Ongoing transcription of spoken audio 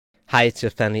Hi, it's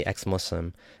your friendly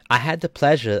ex-Muslim. I had the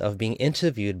pleasure of being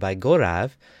interviewed by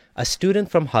Gaurav, a student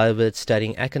from Harvard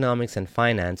studying economics and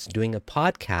finance, doing a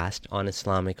podcast on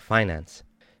Islamic finance.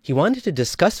 He wanted to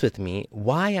discuss with me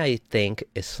why I think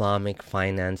Islamic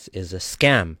finance is a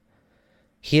scam.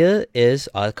 Here is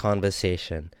our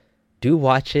conversation. Do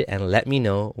watch it and let me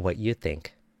know what you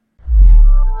think.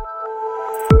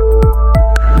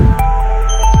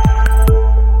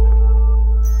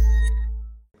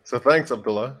 So thanks,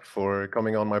 Abdullah, for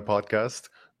coming on my podcast,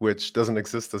 which doesn't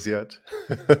exist as yet.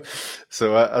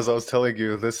 So as I was telling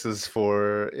you, this is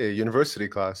for a university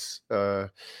class.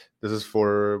 This is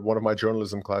for one of my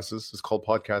journalism classes. It's called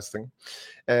podcasting.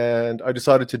 And I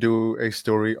decided to do a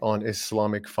story on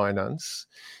Islamic finance.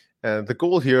 And the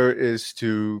goal here is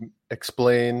to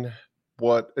explain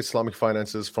what Islamic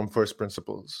finance is from first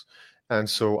principles. And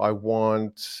so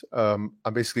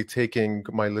I'm basically taking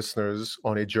my listeners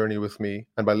on a journey with me.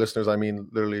 And by listeners, I mean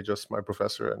literally just my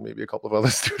professor and maybe a couple of other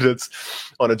students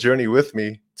on a journey with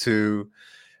me to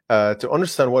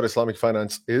understand what Islamic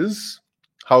finance is,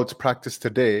 how it's practiced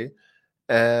today,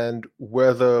 and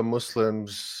whether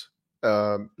Muslims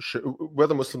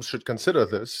should consider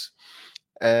this.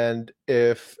 And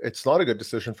if it's not a good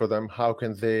decision for them, how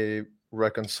can they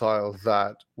reconcile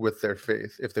that with their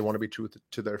faith if they want to be true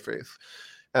to their faith?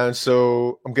 And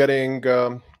so I'm getting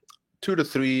 2 to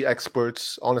 3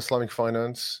 experts on Islamic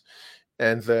finance,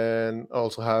 and then I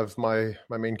also have my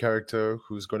main character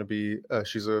who's going to be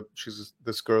she's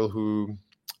this girl who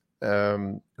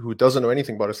doesn't know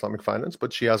anything about Islamic finance,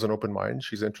 but she has an open mind.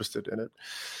 She's interested in it,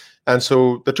 and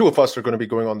so the two of us are going to be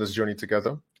going on this journey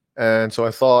together. And so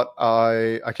I thought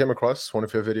I came across one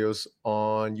of your videos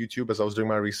on YouTube as I was doing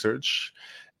my research,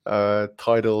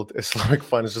 titled Islamic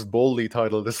Finance, just boldly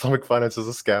titled Islamic Finance is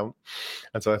a Scam.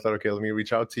 And so I thought, okay, let me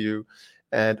reach out to you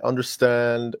and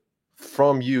understand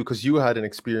from you, because you had an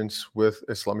experience with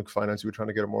Islamic finance. You were trying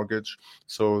to get a mortgage.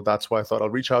 So that's why I thought I'll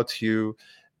reach out to you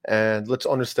and let's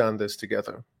understand this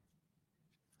together.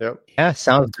 Yeah,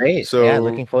 sounds great. So yeah,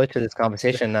 looking forward to this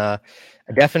conversation.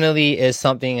 Definitely is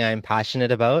something I'm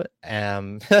passionate about.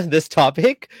 This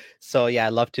topic. So yeah,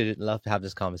 I'd love to have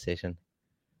this conversation.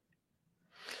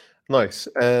 Nice.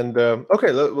 And okay,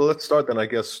 let's start then. I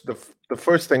guess the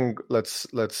first thing let's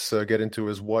get into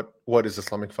is what is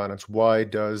Islamic finance? Why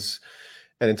does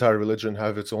an entire religion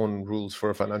have its own rules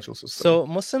for a financial system? So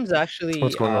Muslims actually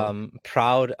What's going on?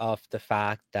 proud of the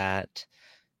fact that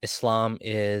Islam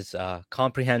is a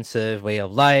comprehensive way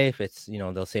of life. It's,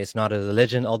 they'll say it's not a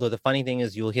religion. Although the funny thing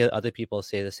is you'll hear other people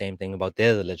say the same thing about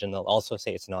their religion. They'll also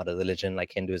say it's not a religion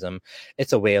like Hinduism.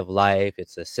 It's a way of life.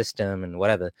 It's a system and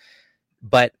whatever.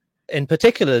 But in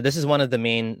particular, this is one of the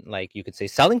main, like you could say,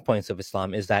 selling points of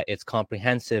Islam is that it's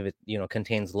comprehensive. It,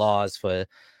 contains laws for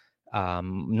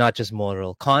not just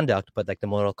moral conduct, but like the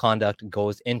moral conduct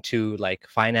goes into like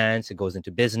finance, it goes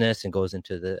into business, and goes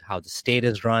into how the state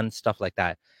is run, stuff like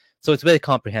that. So it's very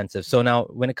comprehensive. So now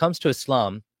when it comes to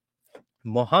Islam,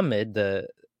 Muhammad, the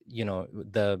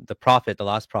prophet, the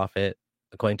last prophet,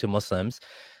 according to Muslims,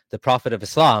 the prophet of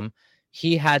Islam,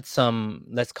 he had some,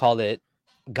 let's call it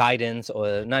guidance,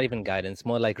 or not even guidance,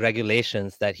 more like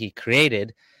regulations that he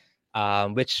created,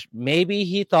 which maybe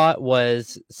he thought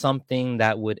was something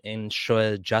that would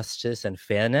ensure justice and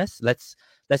fairness. Let's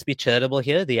be charitable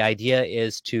here. The idea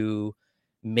is to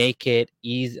make it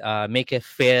easy, make it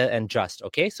fair and just.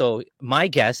 Okay, so my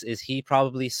guess is he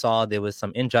probably saw there was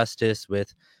some injustice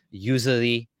with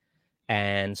usury,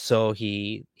 and so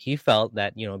he felt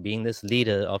that, being this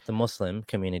leader of the Muslim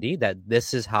community, that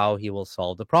this is how he will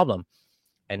solve the problem.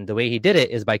 And the way he did it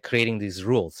is by creating these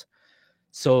rules.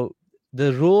 So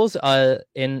the rules are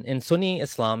in Sunni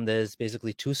Islam. There's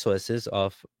basically 2 sources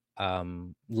of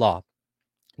law.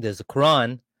 There's the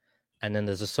Quran, and then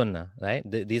there's the Sunnah, right?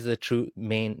 These are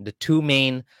the two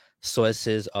main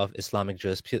sources of Islamic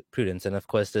jurisprudence. And of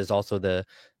course, there's also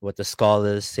what the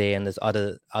scholars say, and there's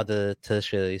other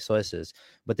tertiary sources.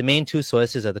 But the main 2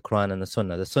 sources are the Quran and the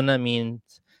Sunnah. The Sunnah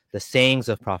means the sayings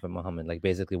of Prophet Muhammad, like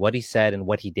basically what he said and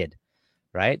what he did.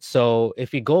 Right. So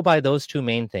if we go by those 2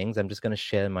 main things, I'm just going to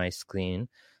share my screen.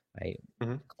 I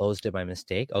closed it by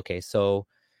mistake. Okay. So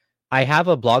I have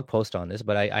a blog post on this,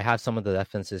 but I have some of the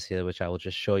references here, which I will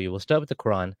just show you. We'll start with the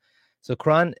Quran. So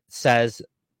Quran says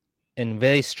in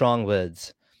very strong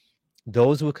words,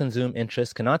 those who consume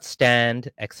interest cannot stand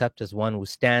except as one who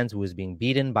stands, who is being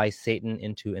beaten by Satan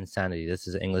into insanity. This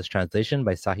is an English translation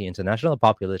by Sahih International, a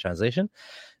popular translation.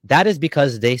 That is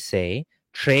because they say,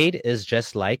 trade is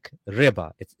just like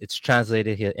riba. It's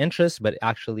translated here interest, but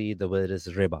actually the word is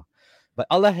riba. But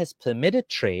Allah has permitted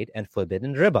trade and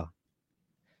forbidden riba.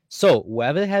 So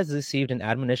whoever has received an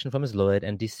admonition from his Lord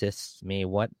and desists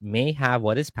may have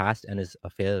what is past and is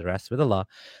affair rest with Allah.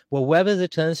 Well, whoever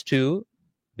returns to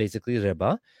basically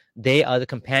riba, they are the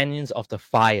companions of the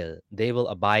fire. They will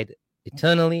abide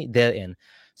eternally therein.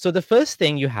 So the first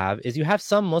thing you have is you have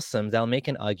some Muslims that'll make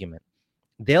an argument.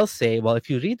 They'll say, well, if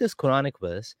you read this Quranic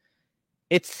verse,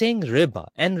 it's saying riba,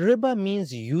 and riba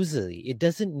means usury. It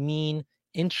doesn't mean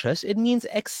interest. It means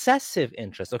excessive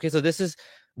interest. Okay, so this is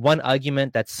one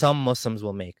argument that some Muslims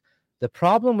will make. The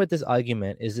problem with this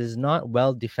argument is not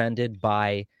well defended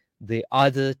by the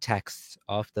other texts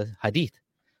of the Hadith,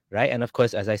 right? And of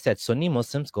course, as I said, Sunni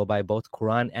Muslims go by both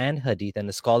Quran and Hadith, and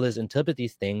the scholars interpret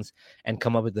these things and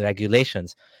come up with the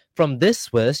regulations. From this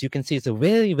verse, you can see it's a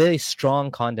very, very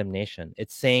strong condemnation.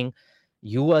 It's saying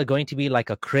you are going to be like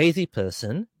a crazy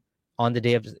person on the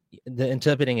day of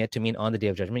interpreting it to mean on the day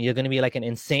of judgment. You're going to be like an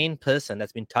insane person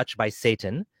that's been touched by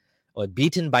Satan or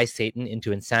beaten by Satan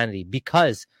into insanity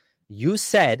because you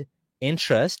said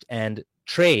interest and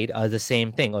trade are the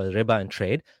same thing, or riba and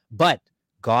trade, but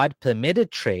God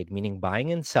permitted trade, meaning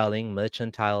buying and selling,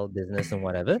 mercantile business and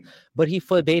whatever, but he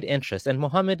forbade interest. And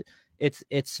Muhammad,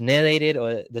 it's narrated,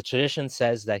 or the tradition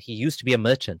says that he used to be a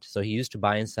merchant. So he used to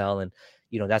buy and sell, and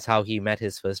that's how he met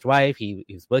his first wife. He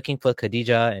was working for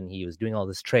Khadija and he was doing all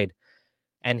this trade.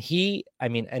 And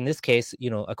in this case,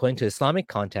 according to Islamic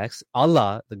context,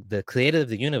 Allah, the creator of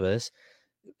the universe,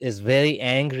 is very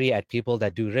angry at people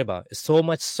that do riba. So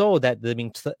much so that they're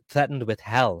being threatened with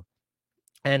hell.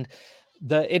 And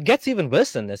it gets even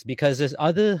worse than this, because there's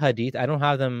other hadith, I don't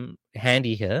have them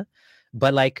handy here,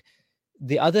 but like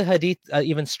the other hadith are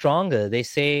even stronger. They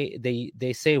say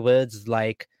words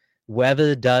like,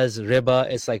 whoever does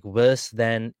riba is like worse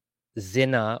than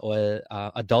zina or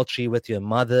adultery with your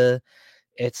mother.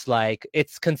 It's like,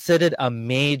 it's considered a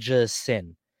major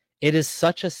sin. It is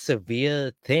such a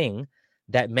severe thing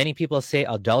that many people say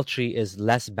adultery is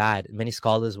less bad. Many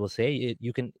scholars will say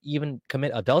you can even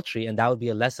commit adultery and that would be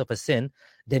a less of a sin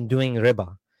than doing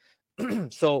riba.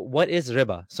 So what is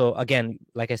riba? So again,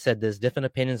 like I said, there's different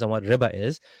opinions on what riba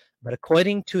is, but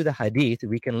according to the hadith,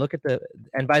 we can look at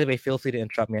and by the way, feel free to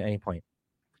interrupt me at any point.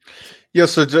 Yeah,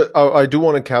 so I do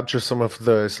want to capture some of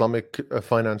the Islamic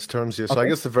finance terms here. So I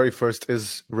guess the very first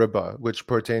is riba, which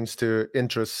pertains to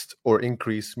interest or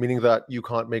increase, meaning that you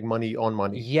can't make money on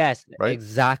money. Yes, right?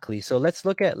 Exactly. So let's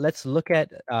look at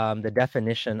the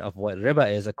definition of what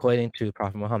riba is according to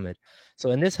Prophet Muhammad. So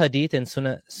in this hadith in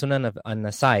Sunan of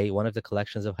An-Nasai, one of the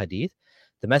collections of hadith,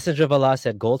 the Messenger of Allah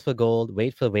said, gold for gold,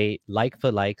 weight for weight, like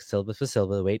for like, silver for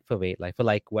silver, weight for weight, like for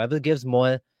like. Whoever gives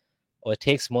more or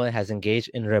takes more has engaged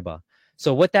in riba.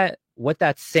 So what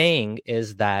that's saying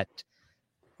is that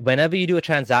whenever you do a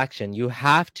transaction, you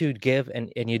have to give,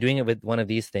 and you're doing it with one of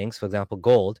these things, for example,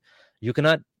 gold, you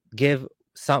cannot give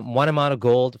one amount of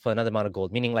gold for another amount of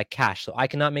gold, meaning like cash. So I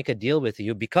cannot make a deal with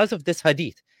you because of this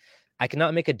hadith. I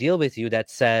cannot make a deal with you that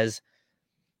says,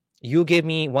 you give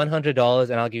me $100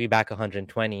 and I'll give you back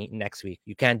 120 next week.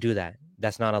 You can't do that.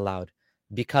 That's not allowed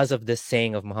because of this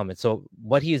saying of Muhammad. So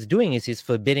what he is doing is he's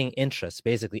forbidding interest,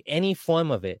 basically any form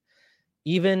of it.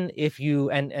 Even if you,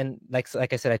 and like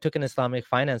I said, I took an Islamic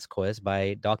finance course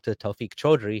by Dr. Tawfiq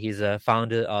Chaudhry. He's a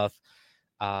founder of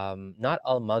not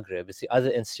Al-Maghrib, it's the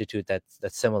other institute that's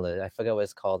similar. I forget what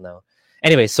it's called now.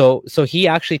 Anyway, so he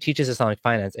actually teaches Islamic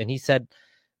finance, and he said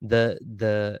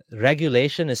the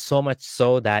regulation is so much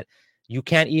so that you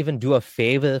can't even do a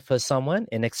favor for someone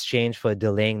in exchange for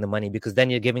delaying the money, because then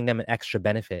you're giving them an extra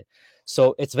benefit.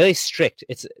 So it's very strict.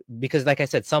 It's because, like I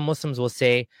said, some Muslims will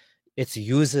say it's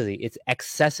usury, it's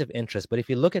excessive interest. But if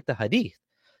you look at the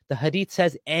hadith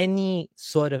says any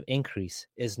sort of increase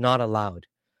is not allowed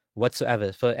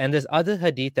whatsoever. And there's other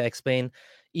hadith that explain,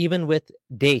 even with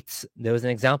dates, there was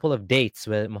an example of dates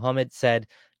where Muhammad said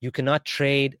you cannot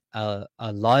trade a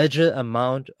larger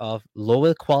amount of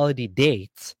lower quality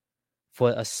dates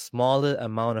for a smaller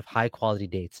amount of high quality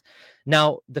dates.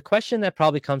 Now, the question that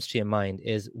probably comes to your mind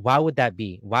is, why would that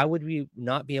be? Why would we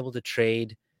not be able to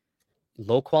trade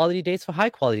low quality dates for high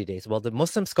quality dates? Well, the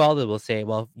Muslim scholar will say,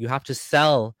 well, you have to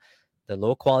sell the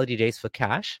low quality dates for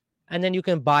cash, and then you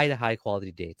can buy the high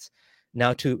quality dates.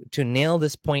 Now, to nail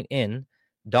this point in,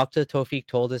 Dr. Tawfiq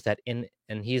told us that and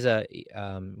he's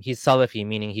Salafi,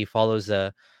 meaning he follows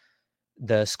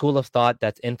the school of thought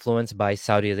that's influenced by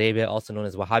Saudi Arabia, also known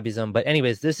as Wahhabism. But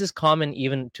anyways, this is common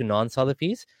even to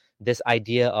non-Salafis, this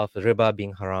idea of riba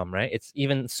being haram, right? It's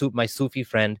even my Sufi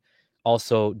friend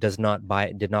also did not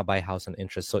buy a house on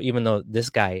interest. So even though this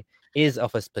guy is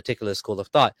of a particular school of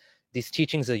thought, these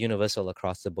teachings are universal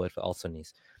across the board for all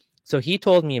Sunnis. So he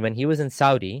told me when he was in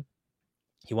Saudi,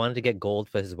 he wanted to get gold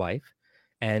for his wife,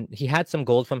 and he had some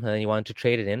gold from her and he wanted to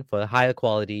trade it in for a higher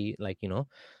quality, like,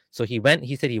 so he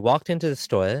said he walked into the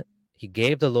store, he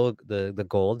gave the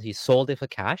gold, he sold it for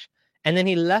cash, and then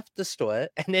he left the store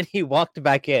and then he walked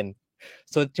back in.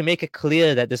 So to make it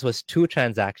clear that this was two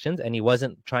transactions and he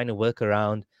wasn't trying to work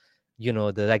around,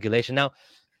 the regulation. Now,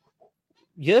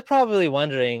 you're probably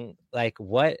wondering, like,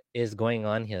 what is going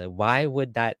on here?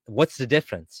 What's the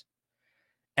difference?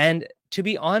 And to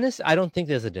be honest, I don't think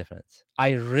there's a difference.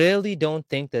 I really don't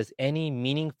think there's any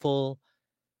meaningful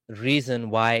reason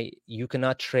why you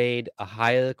cannot trade a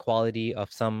higher quality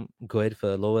of some good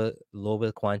for a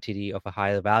lower quantity of a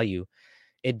higher value.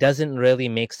 It doesn't really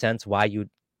make sense why you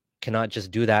cannot just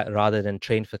do that rather than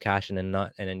trade for cash and then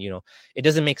it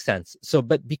doesn't make sense. So,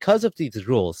 but because of these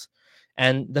rules,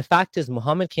 and the fact is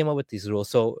Muhammad came up with these rules.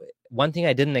 So one thing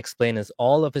I didn't explain is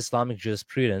all of Islamic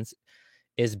jurisprudence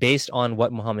is based on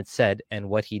what Muhammad said and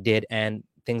what he did and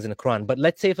things in the Quran. But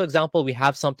let's say, for example, we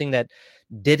have something that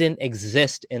didn't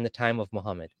exist in the time of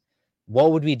Muhammad.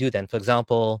 What would we do then? For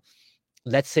example,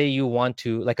 let's say you want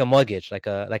to, like a mortgage, like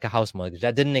a house mortgage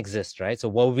that didn't exist, right? So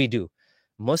what would we do?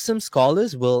 Muslim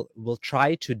scholars will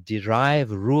try to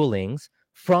derive rulings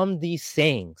from these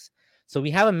sayings. So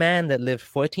we have a man that lived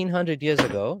 1400 years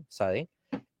ago,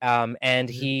 and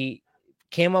he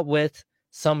came up with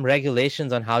some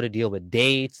regulations on how to deal with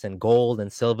dates and gold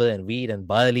and silver and wheat and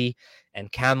barley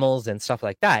and camels and stuff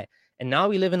like that. And now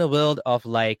we live in a world of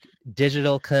like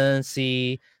digital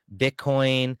currency,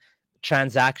 Bitcoin,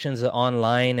 transactions are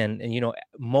online, and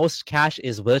most cash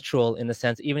is virtual in the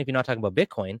sense, even if you're not talking about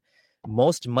Bitcoin,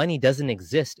 most money doesn't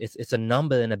exist. It's a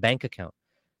number in a bank account.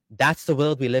 That's the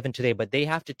world we live in today. But they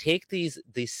have to take these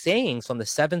sayings from the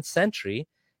 7th century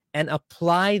and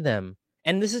apply them.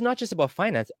 And this is not just about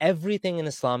finance. Everything in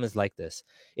Islam is like this.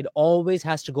 It always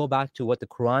has to go back to what the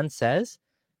Quran says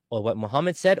or what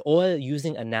Muhammad said, or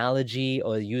using analogy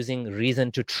or using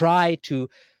reason to try to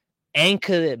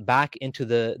anchor it back into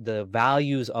the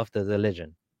values of the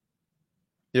religion.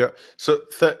 Yeah. So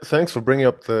thanks for bringing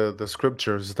up the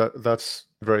scriptures. That's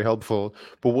very helpful.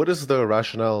 But what is the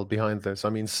rationale behind this? I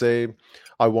mean, say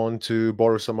I want to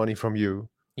borrow some money from you,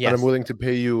 and I'm willing to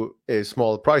pay you a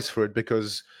small price for it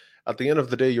because at the end of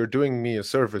the day, you're doing me a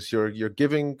service. You're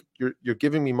giving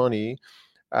me money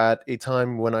at a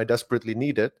time when I desperately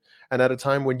need it, and at a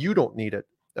time when you don't need it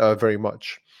very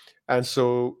much. And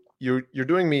so you're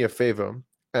doing me a favor,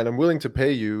 and I'm willing to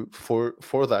pay you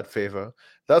for that favor.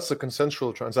 That's a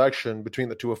consensual transaction between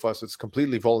the two of us. It's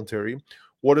completely voluntary.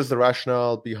 What is the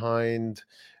rationale behind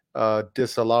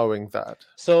disallowing that?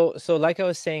 So like I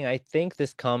was saying, I think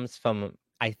this comes from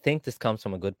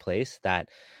a good place, that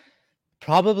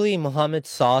probably Muhammad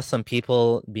saw some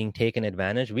people being taken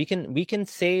advantage. We can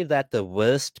say that the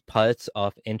worst parts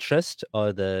of interest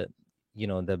or the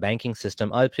banking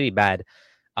system are pretty bad.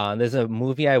 There's a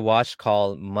movie I watched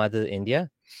called Mother India.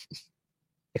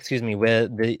 Excuse me, where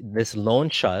this loan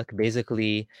shark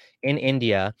basically in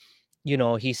India,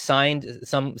 he signed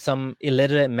some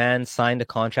illiterate man signed a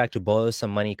contract to borrow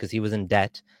some money because he was in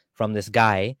debt from this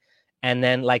guy. And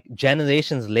then like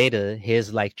generations later,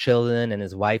 his like children and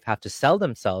his wife have to sell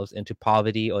themselves into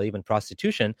poverty or even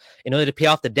prostitution in order to pay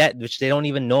off the debt, which they don't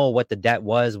even know what the debt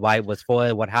was, why it was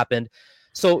for, what happened.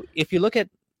 So if you look at,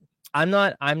 I'm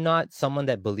not someone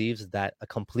that believes that a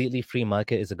completely free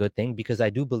market is a good thing, because I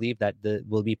do believe that there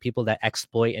will be people that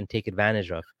exploit and take advantage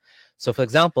of. So for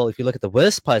example, if you look at the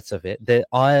worst parts of it, there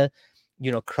are,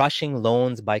 crushing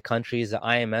loans by countries, the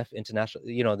IMF, international,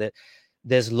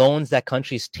 there's loans that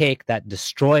countries take that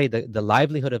destroy the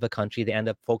livelihood of a country. They end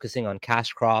up focusing on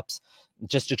cash crops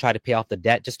just to try to pay off the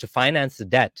debt, just to finance the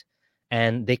debt.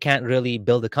 And they can't really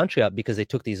build the country up because they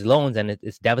took these loans, and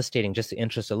it's devastating, just the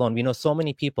interest alone. We know so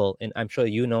many people, and I'm sure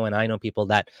and I know people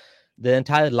that their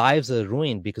entire lives are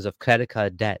ruined because of credit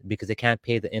card debt, because they can't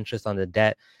pay the interest on the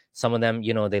debt. Some of them,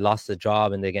 they lost their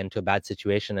job and they get into a bad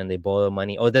situation and they borrow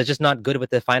money, or they're just not good with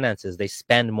their finances. They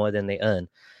spend more than they earn.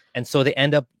 And so they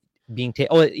end up being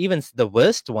or even the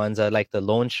worst ones are like the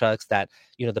loan sharks that,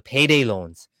 the payday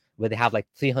loans, where they have like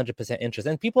 300% interest,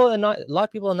 and a lot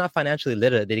of people are not financially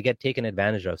literate. They get taken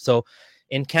advantage of. So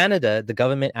in Canada, the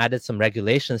government added some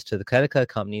regulations to the credit card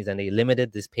companies, and they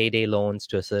limited these payday loans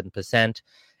to a certain percent.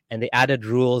 And they added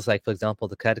rules, like, for example,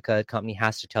 the credit card company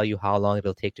has to tell you how long it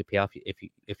will take to pay off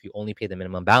if you only pay the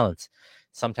minimum balance.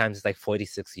 Sometimes it's like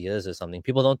 46 years or something.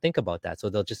 People don't think about that, so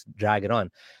they'll just drag it on.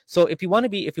 So if you want to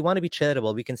be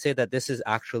charitable, we can say that this is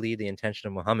actually the intention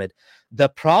of Muhammad. The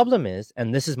problem is,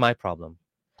 and this is my problem,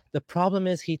 the problem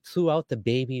is he threw out the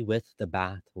baby with the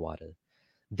bathwater.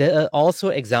 There are also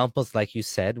examples, like you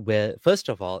said, where, first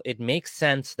of all, it makes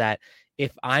sense that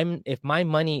if I'm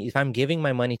giving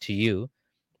my money to you,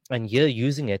 and you're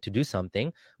using it to do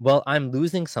something, well, I'm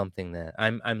losing something there.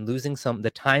 I'm losing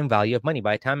the time value of money.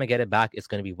 By the time I get it back, it's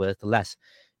going to be worth less.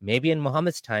 Maybe in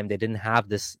Muhammad's time they didn't have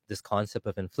this concept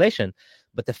of inflation,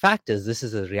 but the fact is this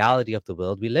is a reality of the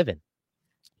world we live in.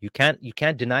 You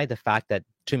can't deny the fact that,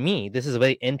 to me, this is a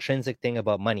very intrinsic thing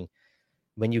about money.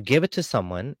 When you give it to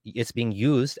someone, it's being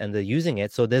used and they're using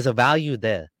it, so there's a value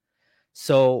there.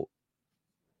 So,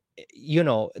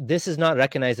 this is not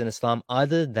recognized in Islam,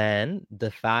 other than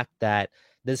the fact that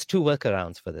there's two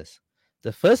workarounds for this.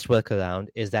 The first workaround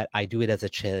is that I do it as a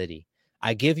charity.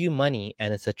 I give you money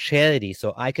and it's a charity,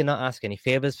 so I cannot ask any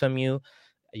favors from you.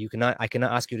 I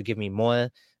cannot ask you to give me more.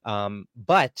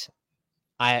 But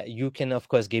you can, of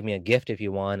course, give me a gift if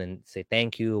you want and say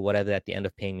thank you or whatever at the end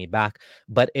of paying me back.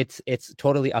 But it's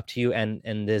totally up to you, and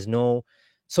there's no.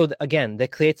 So again,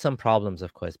 that creates some problems,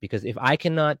 of course, because if I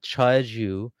cannot charge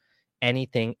you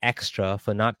anything extra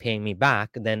for not paying me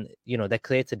back, then that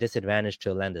creates a disadvantage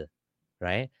to a lender,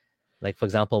 right? Like, for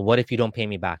example, what if you don't pay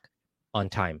me back on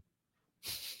time?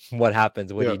 What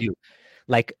happens? What do you do?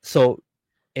 Like, so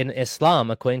in Islam,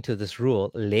 according to this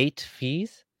rule, late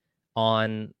fees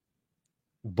on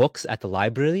books at the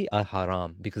library are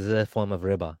haram because it's a form of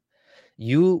riba.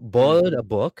 You borrowed a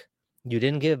book, you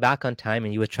didn't give it back on time,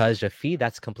 and you were charged a fee.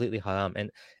 That's completely haram. And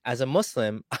as a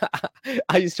Muslim,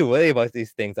 I used to worry about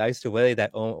these things. I used to worry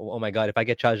that, oh my God, if I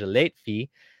get charged a late fee,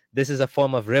 this is a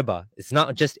form of riba. It's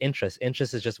not just interest.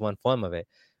 Interest is just one form of it.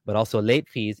 But also late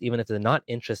fees, even if they're not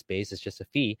interest-based, it's just a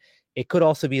fee. It could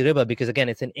also be riba because, again,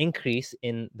 it's an increase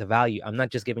in the value. I'm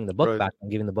not just giving the book back. I'm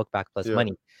giving the book back plus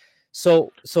money. So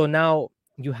now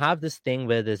you have this thing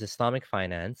where there's Islamic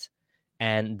finance,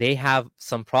 and they have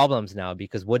some problems now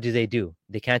because what do?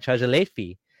 They can't charge a late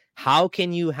fee. How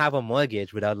can you have a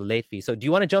mortgage without a late fee? So do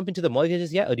you want to jump into the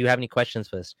mortgages yet, or do you have any questions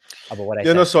first about what I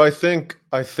said? No, so I think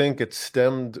it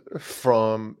stemmed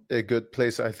from a good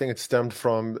place. I think it stemmed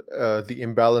from the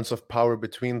imbalance of power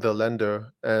between the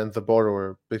lender and the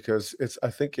borrower, because I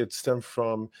think it stemmed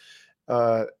from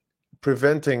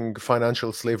preventing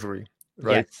financial slavery,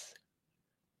 right? Yes.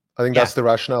 I think that's the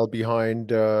rationale behind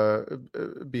banning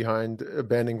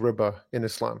riba in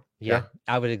Islam. Yeah,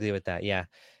 I would agree with that. Yeah.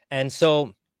 And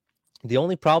so the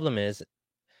only problem is,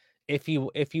 if you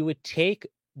would take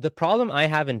the problem I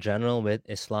have in general with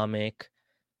Islamic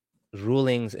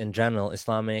rulings in general,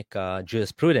 Islamic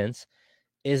jurisprudence,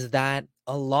 is that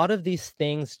a lot of these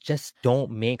things just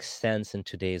don't make sense in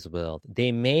today's world.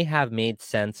 They may have made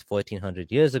sense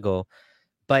 1400 years ago,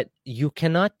 but you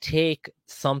cannot take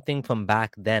something from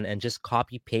back then and just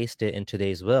copy paste it in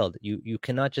today's world. You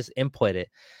cannot just import it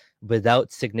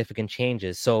without significant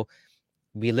changes. So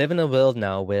we live in a world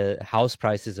now where house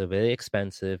prices are very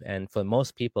expensive, and for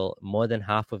most people, more than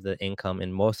half of the income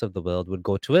in most of the world would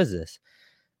go towards this.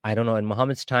 I don't know, in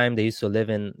Muhammad's time, they used to live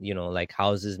in, like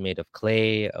houses made of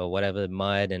clay or whatever,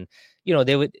 mud, and,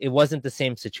 it wasn't the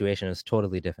same situation. It was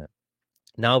totally different.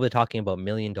 Now we're talking about $1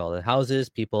 million houses.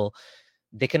 People,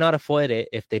 they cannot afford it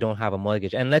if they don't have a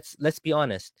mortgage. And let's be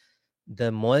honest,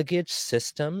 the mortgage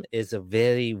system is a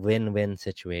very win-win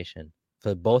situation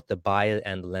for both the buyer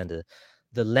and the lender.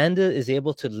 The lender is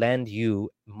able to lend you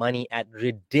money at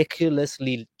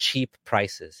ridiculously cheap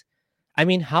prices. I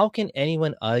mean, how can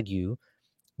anyone argue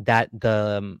that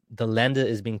the lender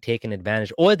is being taken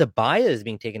advantage, or the buyer is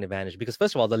being taken advantage? Because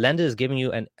first of all, the lender is giving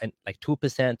you an like 2%,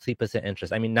 3%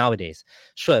 interest. I mean, nowadays,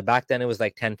 sure, back then it was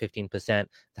like 10, 15%.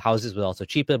 The houses were also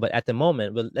cheaper, but at the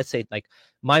moment, well, let's say like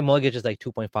my mortgage is like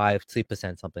 2.5,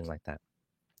 3%, something like that.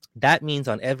 That means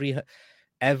on every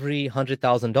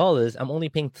 $100,000, I'm only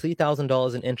paying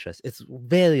 $3,000 in interest. It's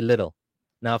very little.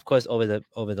 Now, of course, over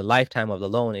the lifetime of the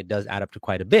loan, it does add up to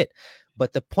quite a bit.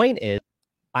 But the point is,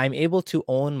 I'm able to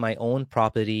own my own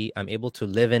property. I'm able to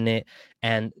live in it.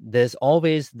 And there's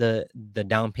always the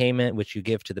down payment, which you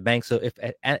give to the bank. So if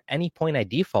at any point I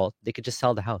default, they could just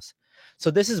sell the house.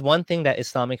 So this is one thing that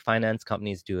Islamic finance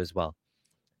companies do as well.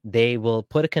 They will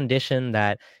put a condition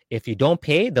that if you don't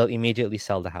pay, they'll immediately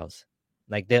sell the house.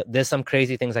 Like there's some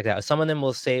crazy things like that. Some of them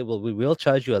will say, well, we will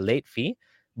charge you a late fee,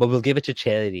 but we'll give it to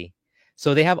charity.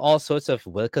 So they have all sorts of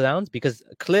workarounds, because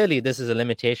clearly this is a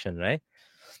limitation, right?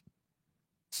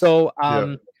 So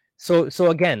so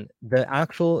again, the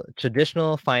actual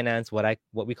traditional finance, what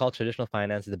we call traditional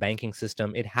finance, the banking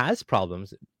system, it has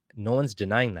problems. No one's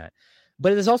denying that.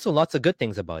 But there's also lots of good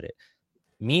things about it.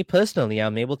 Me personally,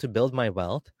 I'm able to build my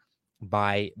wealth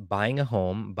by buying a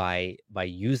home, by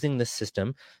using the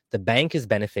system. The bank is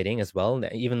benefiting as well,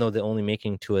 even though they're only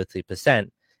making 2 or 3%,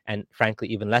 and frankly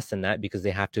even less than that, because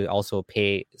they have to also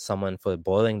pay someone for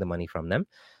borrowing the money from them.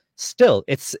 Still,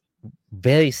 it's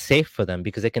very safe for them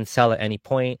because they can sell at any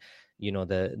point.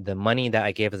 the money that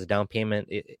I gave as a down payment,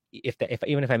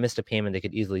 even if I missed a payment, they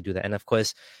could easily do that. And of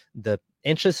course, the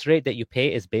interest rate that you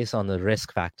pay is based on the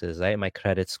risk factors, right? My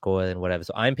credit score and whatever.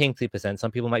 So I'm paying 3%.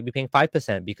 Some people might be paying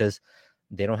 5% because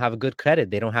they don't have a good credit.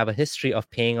 They don't have a history of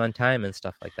paying on time and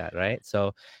stuff like that, right?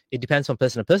 So it depends from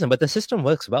person to person, but the system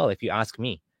works well if you ask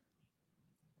me.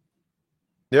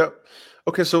 Yeah.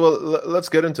 Okay. So let's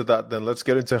get into that then. Let's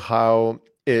get into how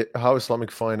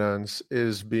Islamic finance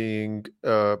is being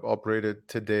operated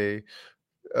today,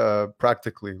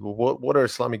 practically. What are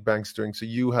Islamic banks doing? So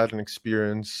you had an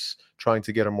experience trying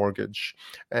to get a mortgage,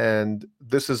 and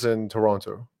this is in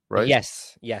Toronto, right?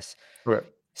 Yes. Right.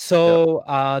 So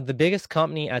the biggest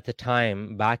company at the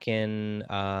time, back in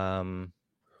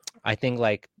I think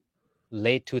like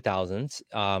late 2000s,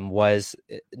 was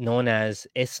known as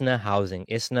ISNA Housing.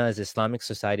 ISNA is Islamic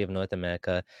Society of North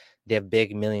America. They have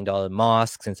big $1 million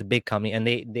mosques, and it's a big company. And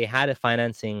they had a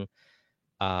financing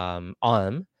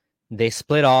arm. They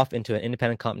split off into an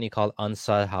independent company called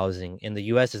Ansar Housing. In the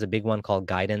US, there's a big one called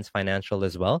Guidance Financial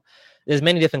as well. There's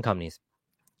many different companies.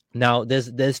 Now,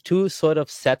 there's two sort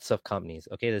of sets of companies.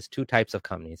 Okay, there's two types of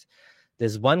companies.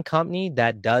 There's one company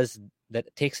that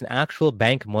takes an actual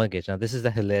bank mortgage. Now, this is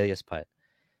the hilarious part.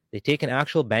 They take an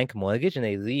actual bank mortgage and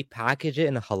they repackage it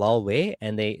in a halal way,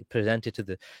 and they present it to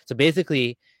the. So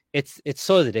basically, it's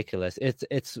so ridiculous.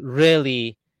 It's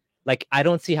really like, I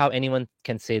don't see how anyone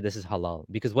can say this is halal,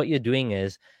 because what you're doing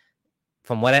is,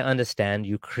 from what I understand,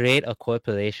 you create a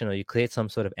corporation or you create some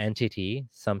sort of entity,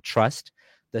 some trust.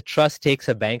 The trust takes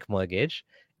a bank mortgage,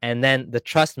 and then the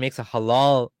trust makes a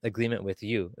halal agreement with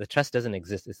you. The trust doesn't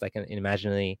exist. It's like an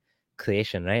imaginary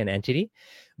creation, right? An entity.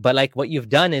 But like, what you've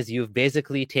done is you've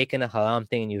basically taken a haram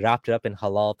thing and you wrapped it up in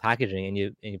halal packaging, and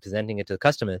you're presenting it to the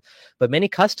customers. But many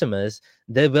customers,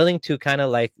 they're willing to kind of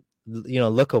like,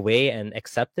 look away and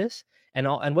accept this.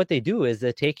 And what they do is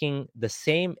they're taking the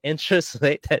same interest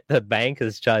rate that the bank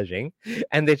is charging,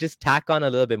 and they just tack on a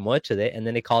little bit more to it, and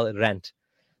then they call it rent.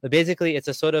 But basically, it's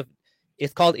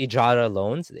called ijara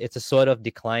loans. It's a sort of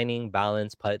declining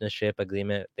balance partnership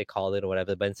agreement, they call it, or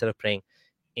whatever. But instead of paying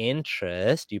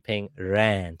interest, you're paying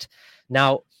rent.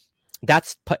 Now,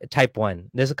 that's type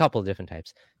 1. There's a couple of different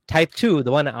types. Type 2,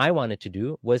 the one I wanted to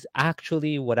do, was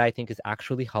actually what I think is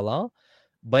actually halal,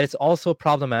 but it's also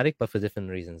problematic, but for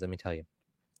different reasons. Let me tell you.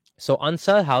 So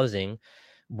Ansar Housing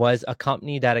was a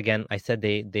company that, again, I said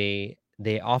they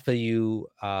offer you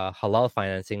halal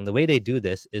financing. The way they do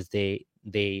this is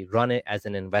they run it as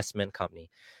an investment company.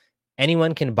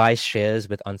 Anyone can buy shares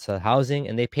with Ansar Housing,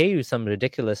 and they pay you some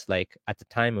ridiculous, like at the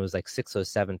time it was like 6 or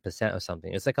 7% or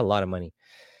something. It's like a lot of money.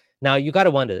 Now you got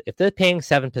to wonder, if they're paying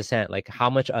 7%, like how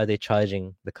much are they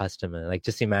charging the customer? Like,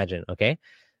 just imagine, okay?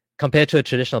 Compared to a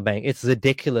traditional bank, it's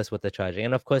ridiculous what they're charging.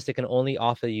 And of course, they can only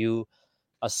offer you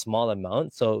a small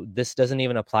amount. So this doesn't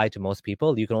even apply to most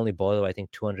people. You can only borrow, I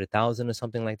think, 200,000 or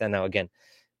something like that. Now, again,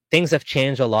 things have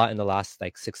changed a lot in the last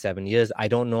like 6-7 years. I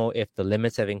don't know if the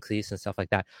limits have increased and stuff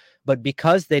like that. But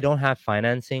because they don't have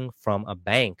financing from a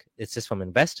bank, it's just from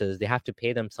investors, they have to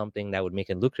pay them something that would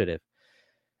make it lucrative.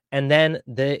 And then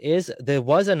there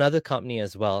was another company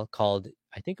as well called,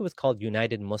 I think it was called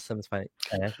United Muslims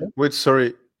Financial. Wait,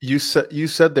 sorry. You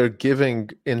said they're giving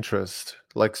interest,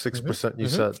 like 6%, you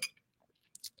said.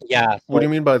 Yeah. What do you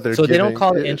mean by they're so giving? They don't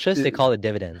call it interest, they call it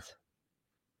dividends.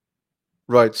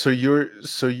 Right. So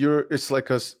it's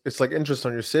like interest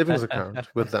on your savings account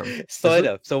with them. Sort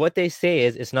of. So what they say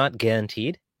is it's not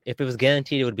guaranteed. If it was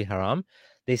guaranteed, it would be haram.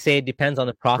 They say it depends on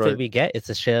the profit we get. It's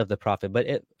a share of the profit.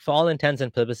 But for all intents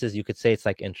and purposes, you could say it's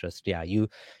like interest. Yeah. You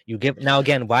give. Now,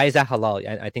 again, why is that halal?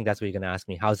 I think that's what you're going to ask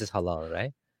me. How is this halal,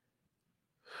 right?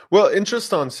 Well,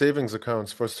 interest on savings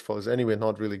accounts, first of all, is anyway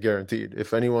not really guaranteed.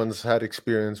 If anyone's had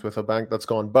experience with a bank that's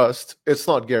gone bust, it's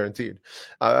not guaranteed.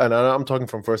 And I'm talking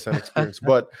from first-hand experience.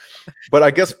 but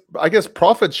I guess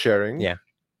profit sharing, yeah,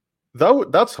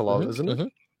 that's halal, isn't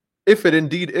it? If it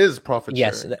indeed is profit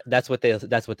sharing. Yes, that's what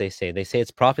they say. They say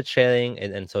it's profit sharing,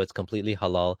 and so it's completely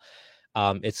halal.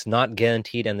 It's not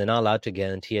guaranteed, and they're not allowed to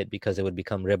guarantee it because it would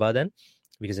become riba then.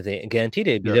 Because if they guaranteed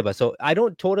it, it'd be riba. So I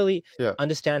don't totally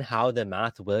understand how the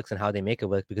math works and how they make it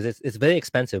work, because it's very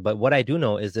expensive. But what I do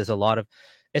know is there's a lot of,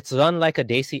 it's run like a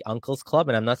Desi Uncles Club,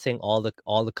 and I'm not saying all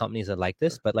the companies are like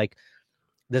this, but like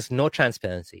there's no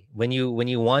transparency. When you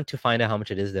want to find out how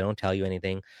much it is, they don't tell you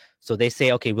anything. So they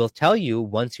say, okay, we'll tell you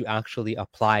once you actually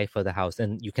apply for the house,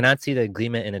 and you cannot see the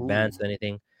agreement in advance or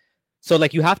anything. So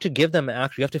like you have to give them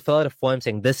you have to fill out a form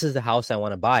saying, this is the house I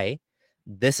want to buy.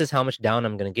 This is how much down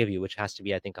I'm going to give you, which has to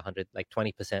be, I think,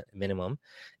 20% minimum.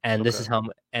 And this is how,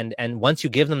 and once you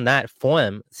give them that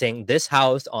form saying this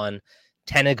house on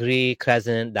Tenagri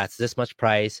Crescent, that's this much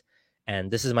price, and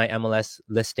this is my MLS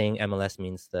listing. MLS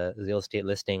means the real estate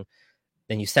listing.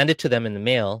 Then you send it to them in the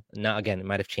mail. Now, again, it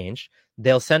might have changed.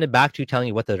 They'll send it back to you telling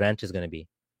you what the rent is going to be.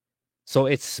 So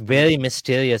it's very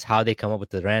mysterious how they come up with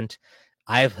the rent.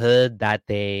 I've heard that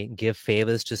they give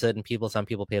favors to certain people. Some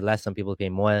people pay less, some people pay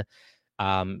more.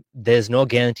 There's no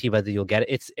guarantee whether you'll get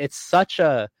it. It's such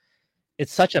a mess.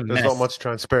 There's not much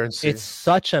transparency. It's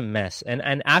such a mess.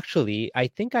 And actually, I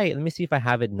think let me see if I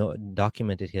have it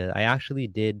documented here. I actually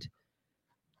did.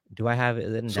 Do I have it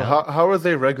written down? So how are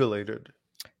they regulated?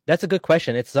 That's a good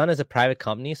question. It's done as a private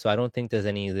company, so I don't think there's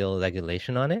any real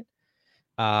regulation on it.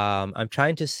 I'm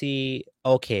trying to see.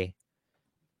 Okay,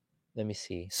 let me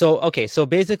see. So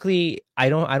basically, I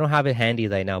don't have it handy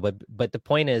right now, but the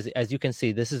point is, as you can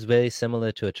see, this is very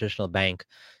similar to a traditional bank,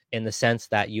 in the sense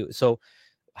that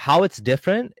how it's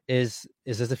different is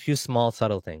there's a few small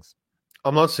subtle things.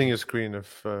 I'm not seeing your screen. That's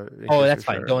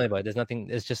fine. Don't worry about it. There's nothing.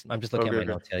 It's just I'm just looking at my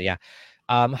notes here. Yeah.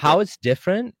 How it's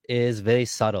different is very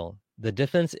subtle. The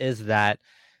difference is that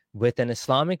with an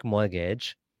Islamic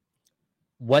mortgage,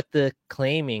 what they're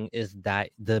claiming is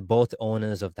that they're both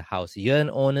owners of the house. You're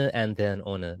an owner and they're an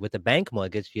owner. With a bank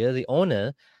mortgage, you're the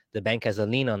owner. The bank has a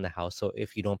lien on the house. So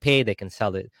if you don't pay, they can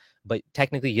sell it. But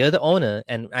technically, you're the owner.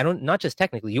 And not just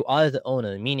technically, you are the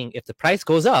owner, meaning if the price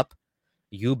goes up,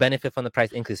 you benefit from the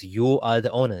price increase. You are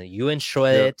the owner. You insure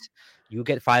it. You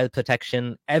get fire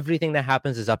protection. Everything that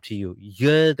happens is up to you.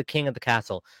 You're the king of the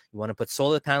castle. You want to put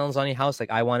solar panels on your house like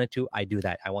I wanted to, I do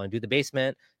that. I want to do the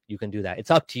basement, you can do that.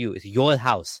 It's up to you. It's your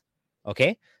house.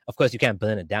 Okay? Of course, you can't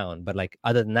burn it down, but like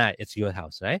other than that, it's your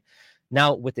house, right?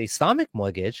 Now, with the Islamic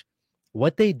mortgage,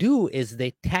 what they do is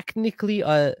they technically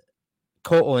are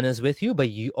co-owners with you, but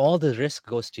all the risk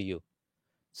goes to you.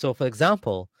 So, for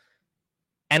example,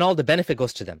 and all the benefit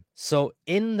goes to them. So,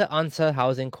 in the Ansar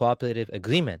Housing Cooperative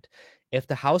Agreement, if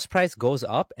the house price goes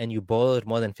up and you borrowed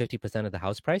more than 50% of the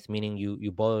house price, meaning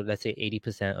you borrowed, let's say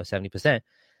 80% or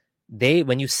 70%,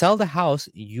 when you sell the house,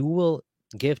 you will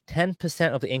give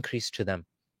 10% of the increase to them.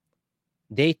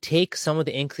 They take some of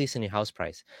the increase in your house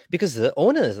price because the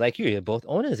owners, like you're both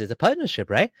owners. It's a partnership,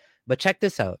 right? But check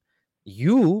this out.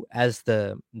 You, as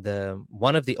the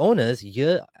one of the owners,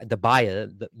 you're the buyer.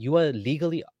 You are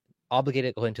legally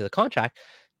obligated according to the contract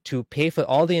to pay for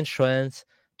all the insurance,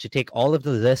 to take all of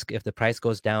the risk if the price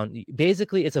goes down.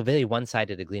 Basically, it's a very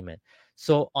one-sided agreement.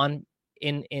 So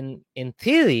in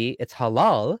theory, it's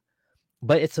halal,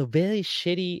 but it's a very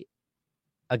shitty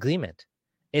agreement.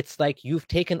 It's like you've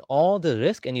taken all the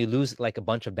risk and you lose like a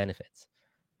bunch of benefits,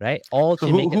 right? So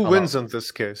who wins in this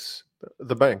case?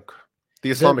 The bank, the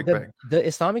Islamic bank. The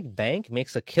Islamic bank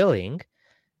makes a killing,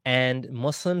 and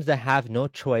Muslims that have no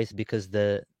choice because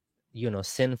they're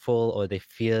sinful or they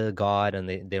fear God and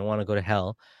they don't want to go to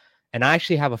hell. And I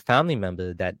actually have a family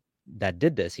member that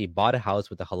did this. He bought a house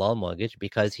with a halal mortgage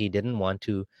because he didn't want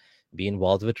to be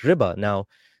involved with riba. Now,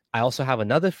 I also have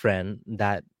another friend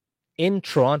that in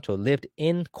Toronto, lived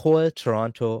in core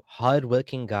Toronto,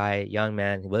 hardworking guy, young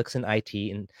man. He works in IT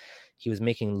and he was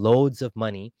making loads of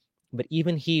money. But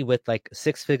even he, with like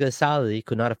 6-figure salary,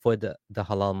 could not afford the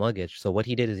halal mortgage. So what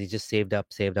he did is he just saved up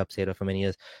for many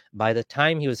years. By the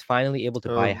time he was finally able to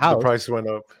buy a house, the price went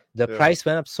up. The price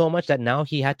went up so much that now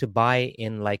he had to buy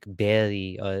in like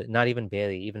Barrie, or not even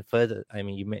Barrie, even further. I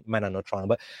mean, you might not know Toronto,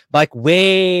 but like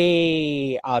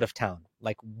way out of town,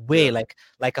 like way like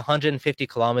 150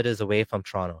 kilometers away from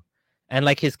Toronto. And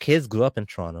like his kids grew up in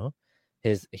Toronto.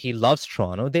 He loves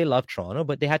Toronto. They love Toronto,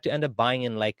 but they had to end up buying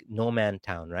in like no man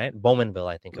town, right? Bowmanville,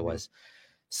 I think it was.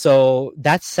 So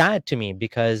that's sad to me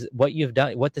because what you've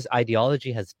done, what this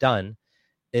ideology has done,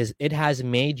 is it has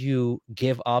made you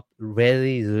give up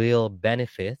really real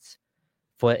benefits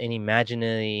for an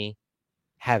imaginary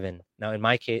heaven. Now, in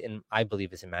my case, and I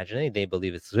believe it's imaginary, they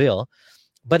believe it's real.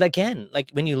 But again,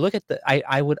 like when you look at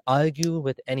I would argue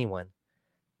with anyone,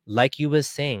 like you were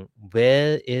saying,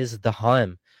 where is the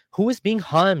harm? Who is being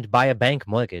harmed by a bank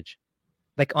mortgage?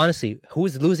 Like, honestly, who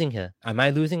is losing here? Am I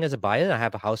losing as a buyer? I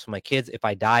have a house for my kids. If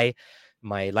I die,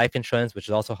 my life insurance, which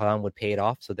is also haram, would pay it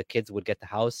off. So the kids would get the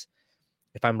house.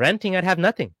 If I'm renting, I'd have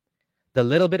nothing. The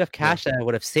little bit of cash that I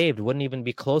would have saved wouldn't even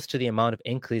be close to the amount of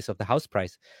increase of the house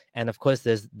price. And of course,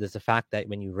 there's the fact that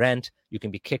when you rent, you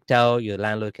can be kicked out. Your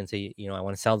landlord can say, I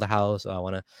want to sell the house, or I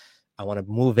want to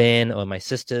move in, or my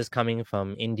sister's coming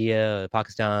from India or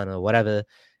Pakistan or whatever,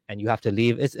 and you have to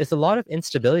leave. It's a lot of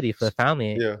instability for the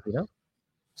family. Yeah.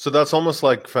 So that's almost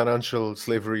like financial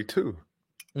slavery too.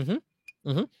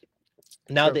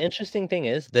 Now, the interesting thing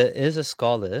is there is a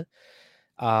scholar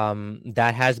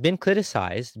that has been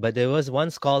criticized, but there was one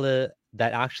scholar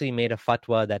that actually made a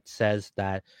fatwa that says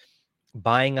that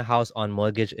buying a house on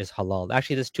mortgage is halal.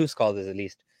 Actually, there's two scholars at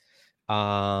least.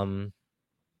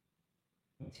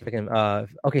 let's see if I can,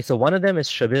 okay, so one of them is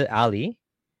Shabir Ali,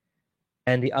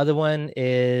 and the other one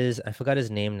is, I forgot his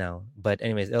name now, but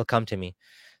anyways, it'll come to me.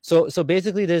 So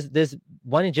basically, there's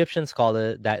one Egyptian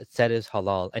scholar that said it's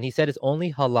halal, and he said it's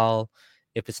only halal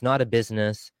if it's not a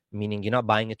business, meaning you're not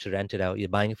buying it to rent it out, you're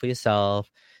buying it for yourself,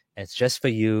 and it's just for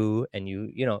you, and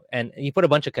you know, and he put a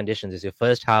bunch of conditions. It's your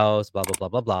first house, blah blah blah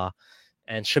blah blah.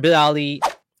 And Shabir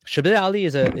Ali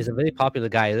is a very popular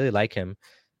guy. I really like him.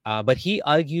 But he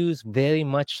argues very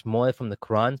much more from the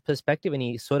Quran's perspective, and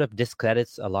he sort of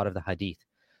discredits a lot of the hadith.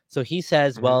 So he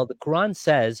says, well, the Quran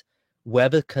says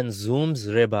whoever consumes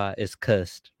riba is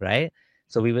cursed, right?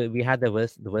 So we had the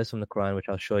verse from the Quran, which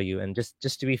I'll show you. And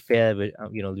just to be fair,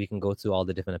 we can go through all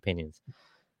the different opinions.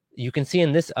 You can see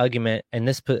in this argument,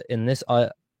 this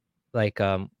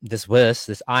verse,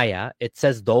 this ayah, it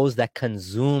says those that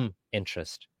consume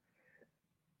interest,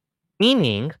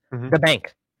 meaning the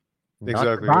bank.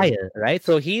 Exactly. Not buyer, right?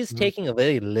 So he's taking a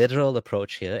very literal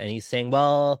approach here, and he's saying,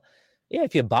 well, yeah,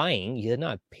 if you're buying, you're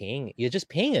not paying, you're just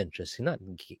paying interest. You're not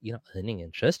earning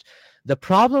interest. The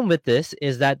problem with this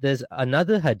is that there's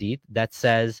another hadith that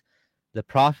says the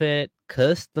Prophet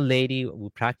cursed the lady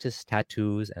who practiced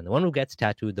tattoos, and the one who gets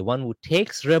tattooed, the one who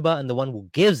takes riba, and the one who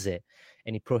gives it,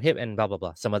 and he prohibit and blah blah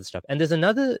blah, some other stuff. And there's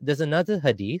another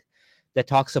hadith that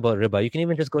talks about riba. You can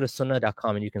even just go to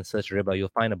sunnah.com and you can search riba. You'll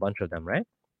find a bunch of them, right?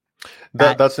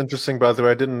 That's interesting, by the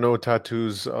way. I didn't know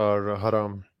tattoos are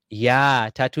haram. Yeah,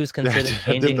 tattoos considered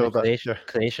changing the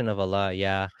creation of Allah.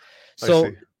 Yeah.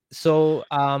 So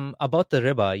about the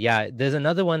riba, yeah, there's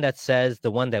another one that says the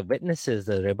one that witnesses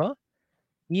the riba,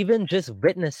 even just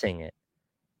witnessing it,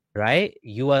 right?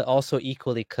 You are also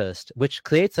equally cursed, which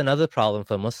creates another problem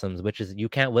for Muslims, which is you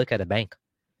can't work at a bank.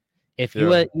 If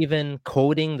you are even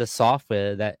coding the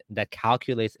software that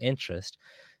calculates interest,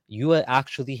 you are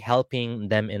actually helping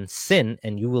them in sin,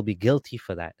 and you will be guilty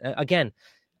for that. Again,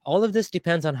 all of this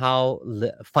depends on how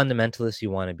fundamentalist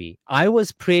you want to be. I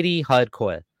was pretty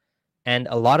hardcore, and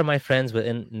a lot of my friends were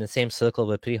in the same circle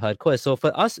were pretty hardcore. So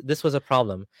for us, this was a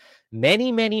problem.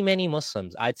 Many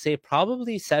Muslims, I'd say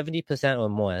probably 70% or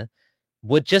more,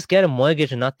 would just get a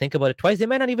mortgage and not think about it twice. They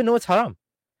might not even know it's haram.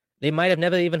 They might have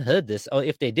never even heard this. Or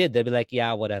if they did, they'd be like,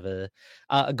 yeah, whatever.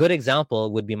 A good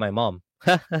example would be my mom.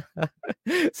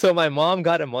 So my mom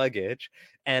got a mortgage,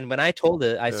 and when I told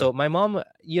her, so my mom,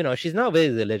 she's not very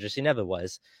religious. She never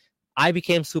was. I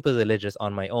became super religious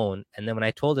on my own, and then when I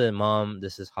told her, Mom,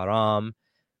 this is haram,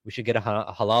 we should get a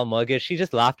halal mortgage, she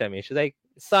just laughed at me. She's like,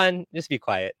 son, just be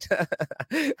quiet.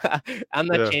 I'm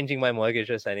not changing my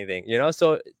mortgage or anything,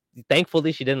 So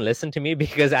thankfully she didn't listen to me,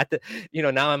 because at the,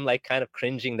 now I'm like kind of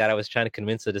cringing that I was trying to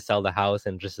convince her to sell the house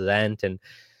and just rent, and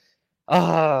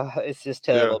it's just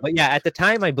terrible. But yeah, at the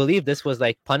time I believe this was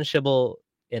like punishable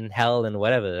in hell and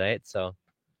whatever, right? So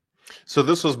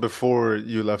this was before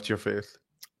you left your faith.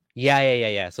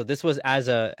 Yeah. So this was as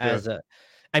a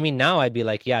I mean, now I'd be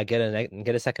like, yeah, get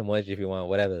a second mortgage if you want,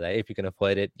 whatever, right? If you can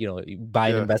afford it, buy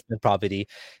an investment property.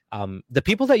 The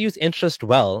people that use interest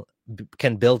well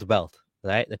can build wealth,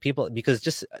 right? The people, because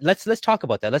just let's talk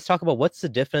about that. Let's talk about what's the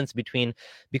difference between,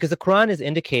 because the Quran is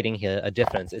indicating here a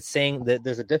difference. It's saying that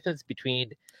there's a difference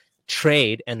between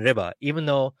trade and riba, even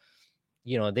though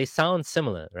they sound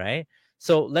similar, right?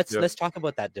 So let's talk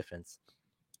about that difference.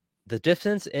 The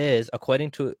difference is,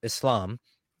 according to Islam,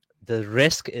 the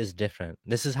risk is different.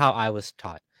 This is how I was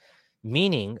taught.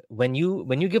 Meaning, when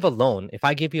you give a loan, if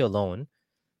I give you a loan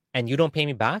and you don't pay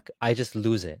me back, I just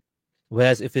lose it.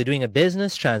 Whereas if you're doing a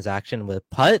business transaction with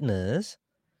partners,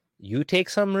 you take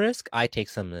some risk, I take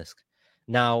some risk.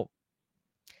 Now,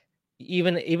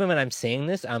 even when I'm saying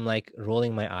this, I'm like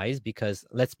rolling my eyes, because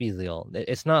let's be real.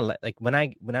 It's not like when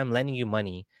I'm lending you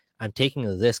money, I'm taking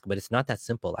a risk, but it's not that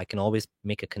simple. I can always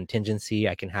make a contingency.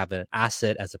 I can have an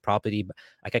asset as a property.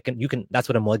 Like that's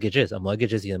what a mortgage is. A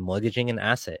mortgage is you're mortgaging an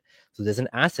asset. So there's an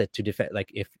asset to defend. Like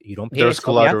if you don't pay, there's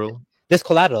collateral. There's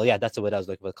collateral. Yeah, that's the word I was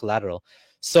looking for, collateral.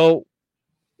 So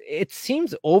it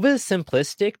seems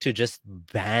oversimplistic to just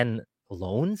ban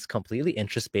loans completely,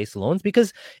 interest-based loans,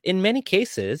 because in many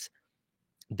cases,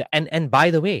 and by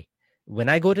the way, when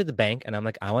I go to the bank and I'm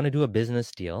like, I want to do a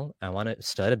business deal, I want to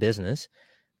start a business,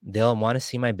 they'll want to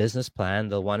see my business plan.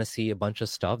 They'll want to see a bunch of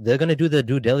stuff. They're going to do the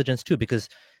due diligence too, because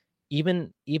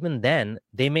even then,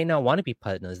 they may not want to be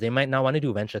partners. They might not want to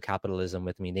do venture capitalism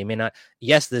with me. They may not.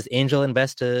 Yes, there's angel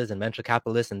investors and venture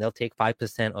capitalists, and they'll take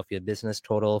 5% of your business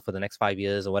total for the next 5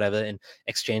 years or whatever in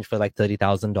exchange for like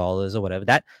 $30,000 or whatever.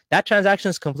 That transaction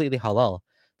is completely halal.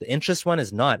 The interest one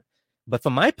is not. But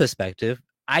from my perspective,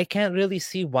 I can't really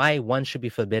see why one should be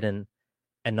forbidden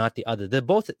and not the other. They're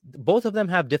both of them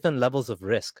have different levels of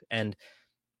risk. And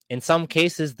In some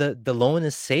cases, the loan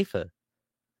is safer.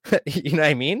 You know what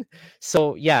I mean?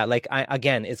 So yeah, like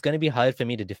again, it's going to be hard for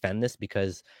me to defend this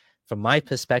because from my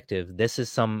perspective, this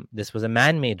was a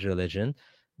man-made religion.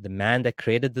 The man that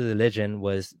created the religion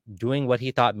was doing what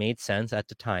he thought made sense at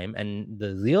the time, and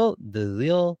the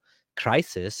real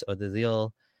crisis, or the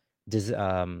real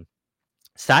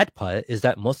sad part, is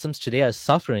that Muslims today are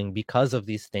suffering because of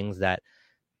these things that,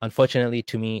 unfortunately,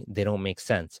 to me, they don't make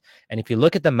sense. And if you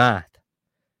look at the math,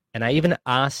 and I even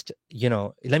asked,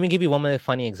 let me give you one more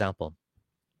funny example.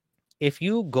 If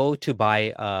you go to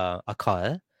buy a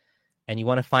car and you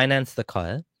want to finance the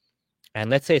car, and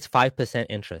let's say it's 5%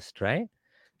 interest, right?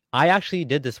 I actually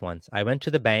did this once. I went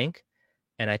to the bank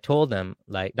and I told them,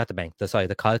 like, not the bank,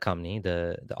 the car company,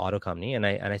 the auto company, and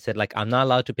I said, like, I'm not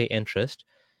allowed to pay interest.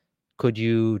 Could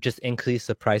you just increase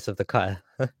the price of the car?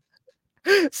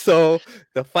 So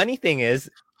the funny thing is,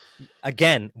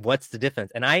 again, what's the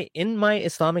difference? And in my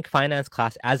Islamic finance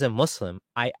class as a Muslim,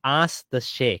 I asked the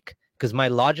sheikh, because my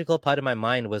logical part of my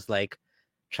mind was like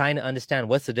trying to understand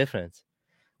what's the difference.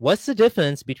 What's the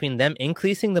difference between them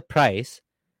increasing the price?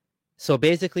 So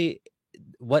basically,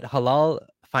 what halal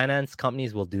finance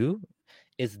companies will do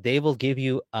is they will give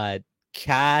you a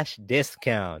cash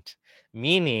discount,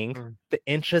 meaning the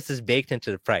interest is baked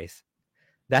into the price.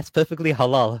 That's perfectly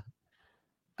halal.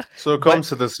 So it But comes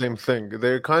to the same thing.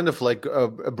 They're kind of like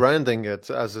branding it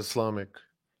as Islamic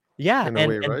yeah, in a and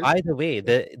way, right? by the way,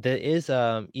 there is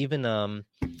even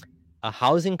a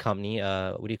housing company,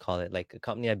 what do you call it? Like a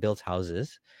company that builds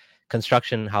houses,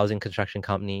 construction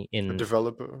company A in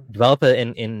developer. developer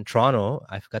in Toronto.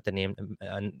 I forgot the name,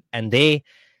 and they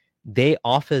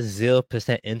offer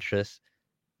 0% interest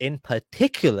in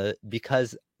particular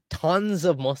because tons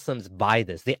of Muslims buy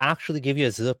this. They actually give you a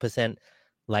 0%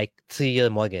 like 3-year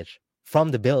mortgage from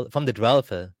the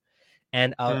developer.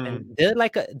 And Mm,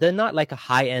 they're not like a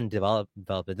high-end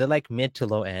developer. They're like mid to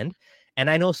low end. And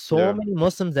I know so yeah. many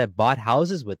Muslims that bought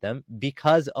houses with them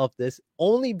because of this,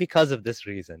 only because of this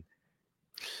reason.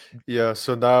 Yeah,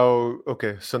 so now,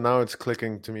 okay, so now it's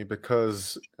clicking to me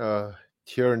because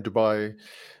here in Dubai,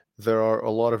 there are a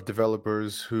lot of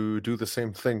developers who do the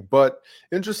same thing. But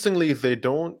interestingly, they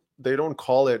don't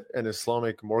call it an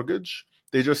Islamic mortgage.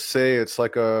 They just say it's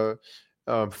like a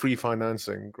free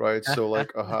financing, right? So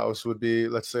like a house would be,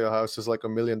 let's say a house is like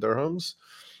 1 million dirhams.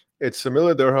 It's 1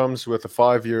 million dirhams with a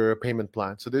 5-year payment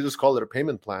plan. So they just call it a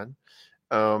payment plan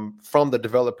from the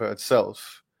developer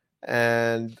itself.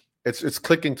 And it's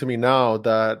clicking to me now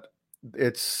that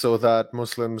it's so that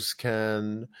Muslims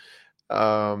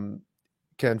um,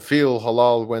 can feel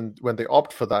halal when they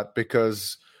opt for that,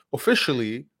 because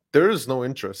officially there is no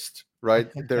interest, right?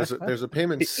 There's a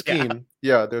payment Yeah. scheme.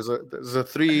 Yeah, there's a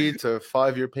 3 to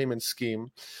 5 year payment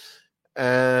scheme,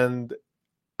 and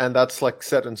that's like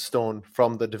set in stone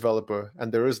from the developer,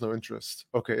 and there is no interest.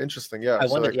 Okay, interesting. Yeah, I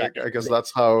so wonder, like yeah, I guess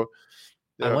that's how.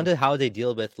 I Yeah. wonder how they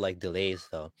deal with like delays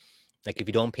though. Like if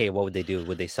you don't pay, what would they do?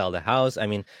 Would they sell the house? I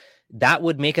mean, that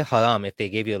would make it haram if they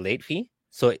gave you a late fee.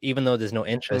 So even though there's no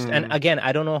interest, and Mm, again,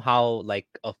 I don't know how like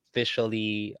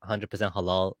officially 100%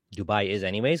 halal Dubai is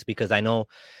anyways, because I know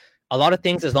a lot of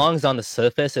things, as long as on the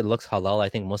surface it looks halal, I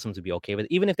think Muslims would be okay with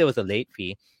it. Even if there was a late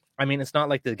fee, I mean, it's not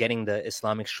like they're getting the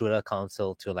Islamic Shura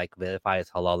Council to like verify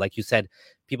it's halal. Like you said,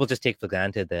 people just take for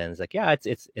granted. Then it's like, yeah,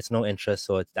 it's no interest,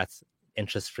 so that's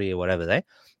interest free or whatever, right?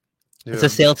 It's a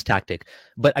yeah. sales tactic.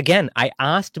 But again, I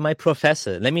asked my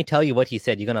professor. Let me tell you what he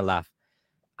said. You're gonna laugh.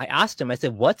 I asked him. I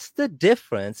said, "What's the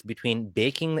difference between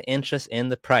baking the interest in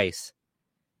the price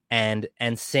and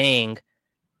saying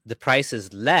the price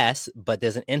is less, but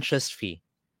there's an interest fee.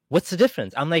 What's the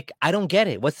difference?" I'm like, I don't get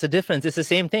it. What's the difference? It's the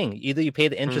same thing. Either you pay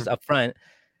the interest Mm, up front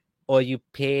or you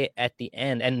pay at the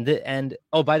end. And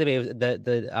oh, by the way,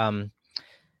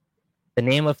 the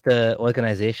name of the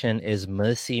organization is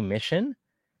Mercy Mission.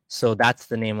 So that's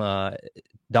the name.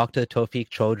 Dr. Tawfiq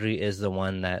Chaudhry is the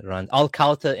one that runs. Al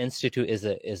Khalta Institute is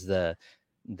the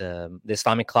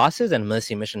Islamic classes, and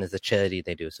Mercy Mission is the charity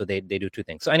they do. So they do two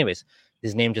things. So, anyways,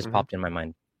 his name just mhm. popped in my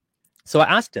mind. So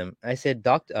I asked him. I said,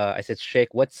 I said, Sheikh,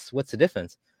 what's the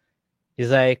difference?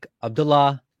 He's like,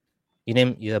 Abdullah.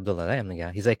 You're Abdullah, right? I'm like,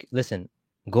 yeah. He's like, listen,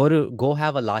 go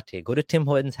have a latte. Go to Tim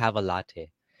Hortons, have a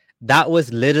latte. That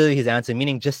was literally his answer,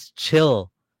 meaning just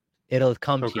chill. It'll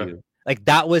come to Okay. you. Like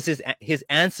that was his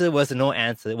answer was no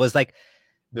answer. It was like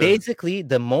Yeah. basically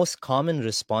the most common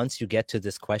response you get to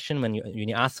this question when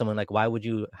you ask someone like, why would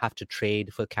you have to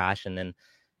trade for cash and then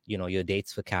your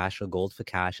dates for cash or gold for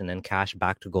cash and then cash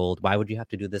back to gold? Why would you have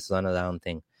to do this run around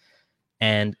thing?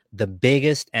 And the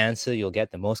biggest answer you'll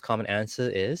get, the most common answer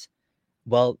is,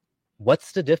 well,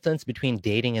 what's the difference between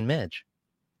dating and marriage?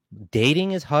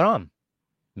 Dating is haram.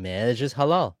 marriage is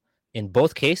halal. In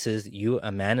both cases,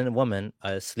 a man and a woman,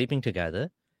 are sleeping together.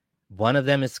 One of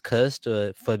them is cursed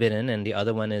or forbidden, and the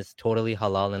other one is totally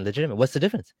halal and legitimate. What's the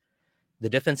difference? The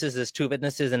difference is there's two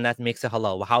witnesses, and that makes it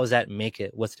halal. Well, how does that make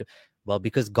it? Well,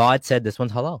 because God said this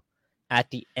one's halal. At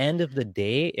the end of the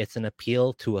day, it's an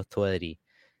appeal to authority.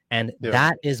 And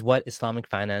that is what Islamic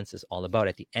finance is all about.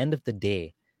 At the end of the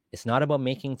day, it's not about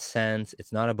making sense.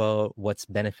 It's not about what's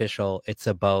beneficial. It's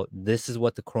about, this is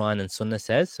what the Quran and Sunnah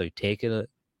says. So you take it.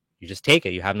 You just take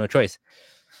it. You have no choice.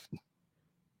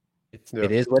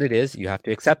 It is what it is. You have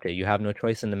to accept it. You have no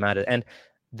choice in the matter. And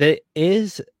there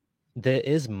is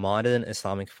modern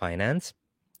Islamic finance.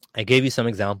 I gave you some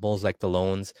examples like the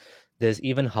loans. There's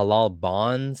even halal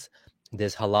bonds.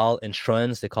 There's halal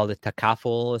insurance. They call it takaful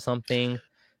or something.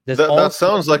 That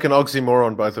sounds like an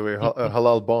oxymoron, by the way.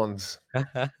 Halal bonds.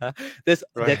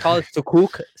 They call it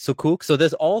sukuk. So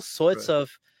there's all sorts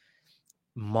of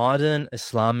modern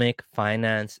Islamic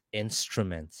finance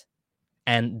instruments,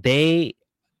 and they,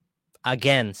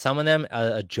 again, some of them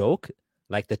are a joke.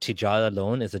 Like the tijara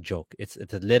loan is a joke. It's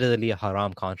literally a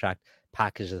haram contract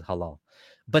packaged as halal.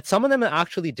 But some of them are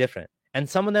actually different, and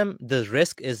some of them the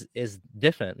risk is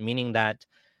different. Meaning that,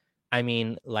 I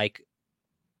mean, like,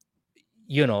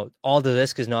 you know, all the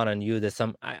risk is not on you. There's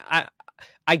some,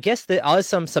 I guess there are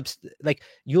some like,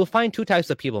 you'll find two types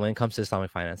of people when it comes to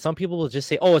Islamic finance. Some people will just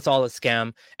say, oh, it's all a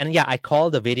scam. And yeah, I call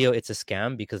the video it's a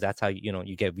scam because that's how, you know,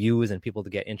 you get views and people to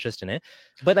get interest in it.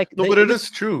 But like, no, but it is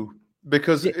true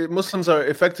because Muslims are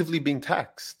effectively being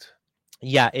taxed.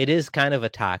 Yeah, it is kind of a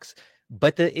tax.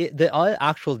 But there are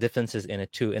actual differences in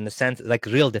it too, in the sense, like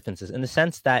real differences, in the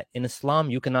sense that in Islam,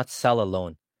 you cannot sell a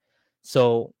loan.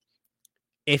 So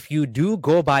if you do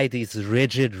go by these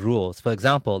rigid rules, for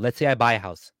example, let's say I buy a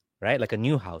house, right? Like a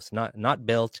new house, not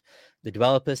built. The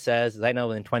developer says right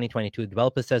now in 2022, the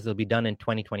developer says it'll be done in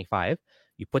 2025.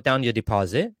 You put down your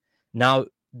deposit. Now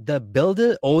the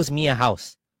builder owes me a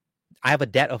house. I have a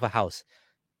debt of a house.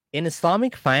 In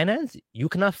Islamic finance, you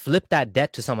cannot flip that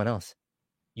debt to someone else.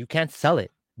 You can't sell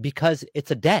it because it's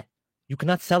a debt. You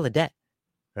cannot sell a debt,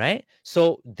 right?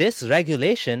 So this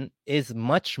regulation is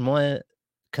much more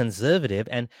conservative,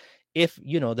 and if,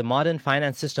 you know, the modern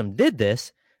finance system did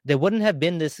this, there wouldn't have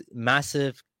been this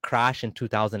massive crash in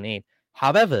 2008.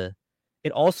 However,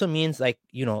 it also means, like,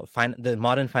 you know, the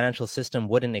modern financial system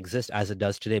wouldn't exist as it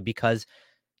does today, because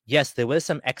yes, there were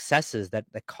some excesses that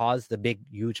caused the big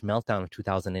huge meltdown of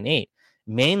 2008.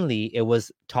 Mainly it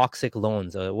was toxic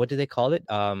loans, or what do they call it?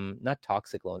 Not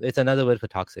toxic loans, it's another word for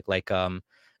toxic, like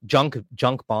junk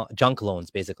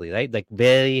loans, basically, right? Like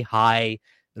very high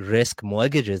risk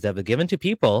mortgages that were given to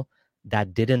people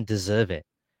that didn't deserve it.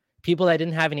 People that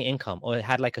didn't have any income or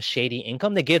had like a shady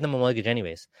income, they gave them a mortgage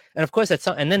anyways. And of course,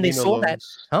 and then they sold that,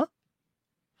 huh?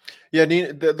 Yeah,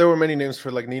 there were many names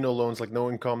for like Nino loans, like no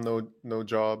income, no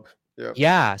job.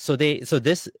 Yeah. So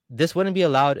this wouldn't be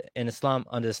allowed in Islam,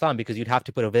 under Islam, because you'd have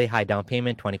to put a very high down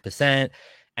payment, 20%,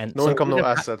 and no income, no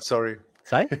assets. Sorry.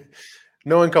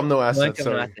 No income, no assets. No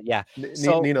sorry. Yeah.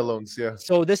 Nina loans. Yeah.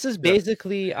 So this is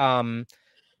basically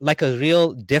like a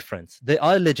real difference. There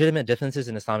are legitimate differences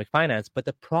in Islamic finance, but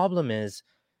the problem is,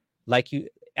 like,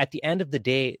 at the end of the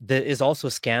day, there is also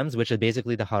scams, which are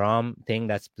basically the haram thing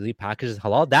that's really packaged as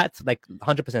halal. That's like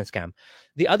 100% scam.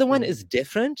 The other one is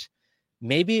different.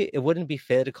 Maybe it wouldn't be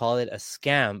fair to call it a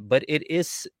scam, but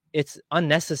it's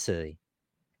unnecessary.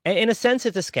 And in a sense,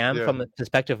 it's a scam from the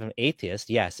perspective of an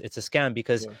atheist. Yes, it's a scam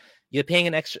because you're paying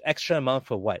an extra amount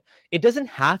for what? It doesn't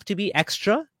have to be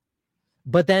extra.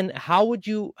 But then how would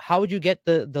you get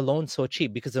the loan so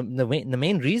cheap? Because the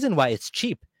main reason why it's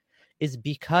cheap is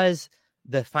because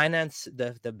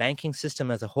the banking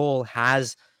system as a whole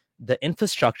has the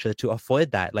infrastructure to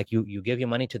afford that. Like you give your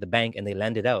money to the bank and they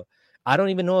lend it out. I don't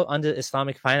even know under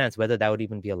Islamic finance whether that would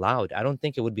even be allowed. I don't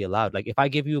think it would be allowed. Like if I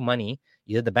give you money,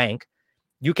 you're the bank,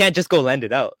 you can't just go lend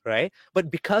it out, right?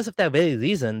 But because of that very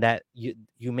reason that you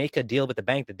make a deal with the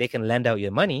bank that they can lend out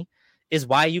your money, is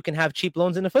why you can have cheap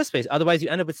loans in the first place. Otherwise, you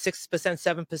end up with 6%,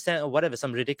 7%, or whatever,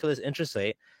 some ridiculous interest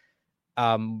rate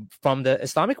from the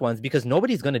Islamic ones, because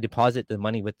nobody's going to deposit the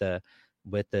money with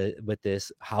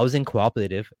this housing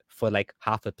cooperative for like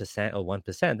 0.5% or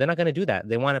 1%. They're not going to do that.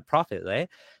 They want a profit, right?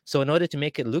 So in order to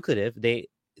make it lucrative, it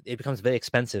becomes very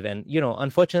expensive. And, you know,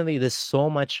 unfortunately, there's so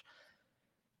much.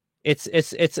 It's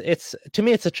to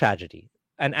me, it's a tragedy.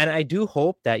 And I do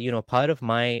hope that, you know, part of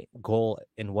my goal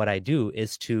in what I do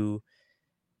is to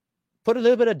put a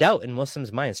little bit of doubt in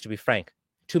Muslims' minds, to be frank,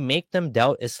 to make them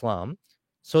doubt Islam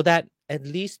so that at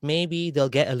least maybe they'll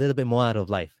get a little bit more out of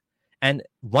life. And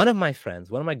one of my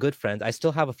good friends, I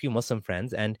still have a few Muslim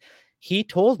friends, and he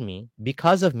told me,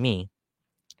 because of me,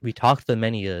 We talked for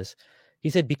many years. He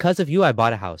said, because of you, I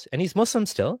bought a house. And he's Muslim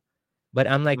still. But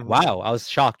I'm like, Hmm. wow, I was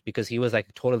shocked because he was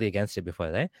like totally against it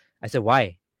before, right? I said,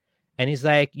 why? And he's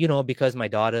like, because my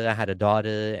daughter, I had a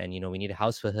daughter and, we need a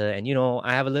house for her. And,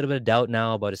 I have a little bit of doubt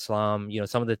now about Islam,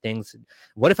 some of the things.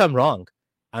 What if I'm wrong?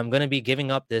 I'm going to be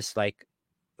giving up this, like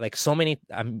so many,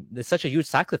 it's such a huge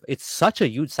sacrifice. It's such a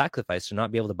huge sacrifice to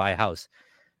not be able to buy a house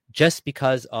just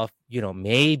because of,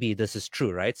 maybe this is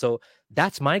true, right? So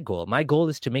that's my goal. My goal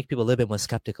is to make people a little bit more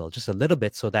skeptical, just a little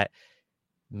bit, so that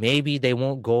maybe they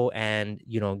won't go and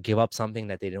give up something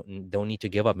that they don't need to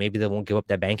give up. Maybe they won't give up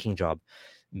their banking job.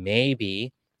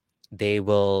 Maybe they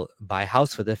will buy a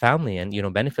house for their family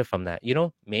and benefit from that.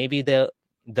 Maybe they'll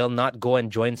not go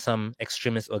and join some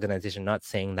extremist organization. Not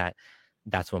saying that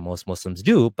that's what most Muslims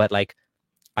do, but like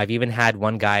I've even had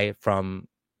one guy from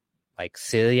like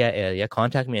Syria area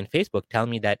contact me on Facebook, tell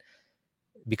me that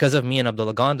because of me and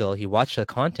Abdullah Gondal, he watched the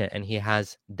content and he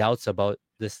has doubts about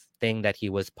this thing that he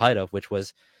was part of, which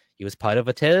was he was part of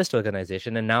a terrorist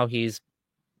organization, and now he's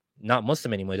not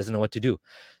Muslim anymore. He doesn't know what to do.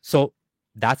 So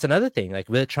that's another thing. Like,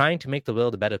 we're trying to make the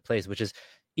world a better place, which is,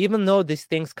 even though these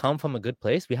things come from a good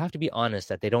place, we have to be honest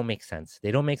that they don't make sense.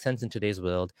 They don't make sense in today's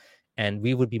world, and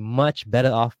we would be much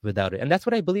better off without it. And that's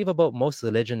what I believe about most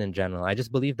religion in general. I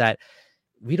just believe that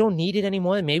we don't need it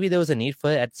anymore. Maybe there was a need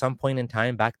for it at some point in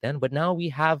time back then, but now we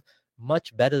have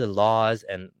much better laws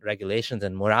and regulations,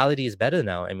 and morality is better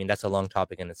now. I mean, that's a long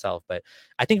topic in itself, but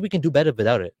I think we can do better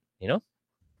without it,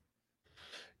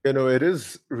 It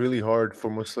is really hard for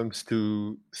Muslims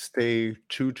to stay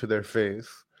true to their faith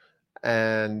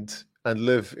and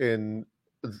live in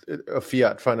a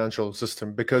fiat financial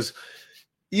system, because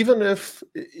even if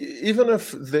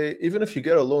you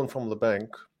get a loan from the bank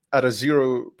at a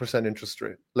 0% interest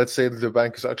rate, let's say the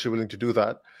bank is actually willing to do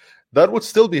that, that would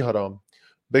still be haram,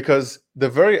 because the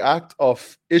very act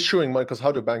of issuing money, because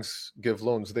how do banks give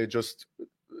loans? They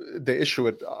issue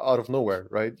it out of nowhere,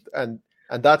 right? And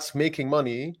that's making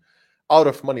money out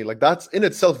of money. Like, that's in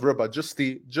itself riba, just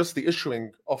the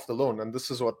issuing of the loan. And this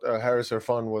is what Harris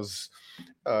Irfan was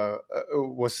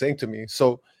saying to me.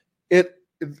 So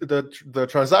the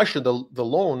transaction, the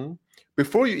loan,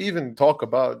 before you even talk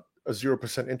about a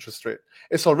 0% interest rate,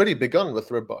 it's already begun with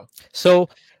riba. So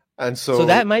So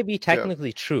that might be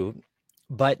technically true,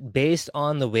 but based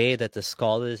on the way that the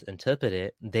scholars interpret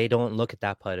it, they don't look at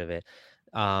that part of it.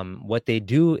 What they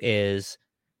do is,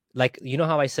 like,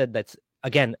 how I said that's,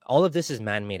 again, all of this is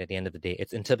man-made at the end of the day.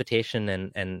 It's interpretation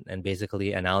and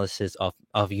basically analysis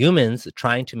of humans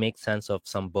trying to make sense of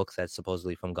some books that's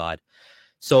supposedly from God.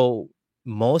 So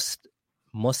most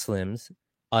Muslims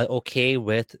are okay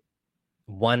with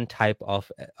one type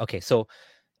of, okay, so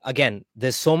again,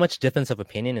 there's so much difference of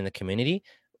opinion in the community.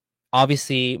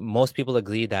 Obviously, most people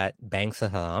agree that banks are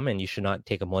haram and you should not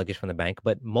take a mortgage from the bank,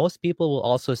 but most people will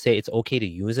also say it's okay to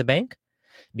use a bank,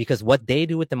 because what they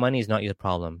do with the money is not your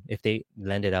problem. If they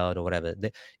lend it out or whatever,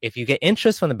 if you get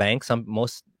interest from the bank,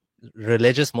 most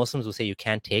religious Muslims will say you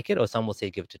can't take it, or some will say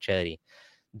give it to charity.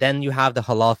 Then you have the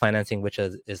halal financing, which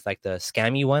is like the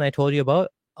scammy one I told you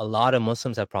about. A lot of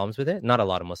Muslims have problems with it. Not a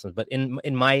lot of Muslims, but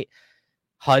in my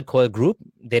hardcore group,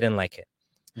 they didn't like it.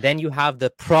 Then you have the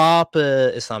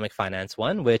proper Islamic finance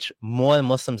one, which more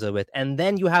Muslims are with. And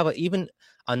then you have even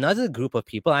another group of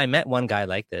people. I met one guy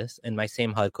like this in my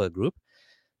same hardcore group,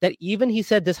 that even he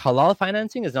said this halal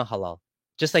financing is not halal.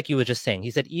 Just like you were just saying.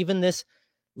 He said even this,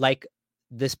 like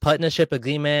this partnership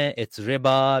agreement, it's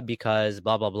riba because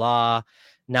blah, blah, blah.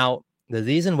 Now, the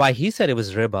reason why he said it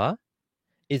was riba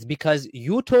is because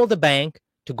you told the bank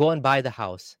to go and buy the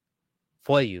house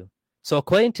for you. So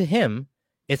according to him,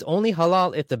 it's only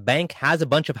halal if the bank has a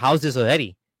bunch of houses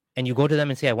already and you go to them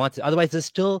and say, I want it. Otherwise, it's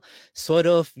still sort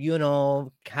of,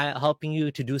 helping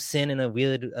you to do sin in a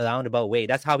weird roundabout way.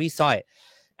 That's how he saw it.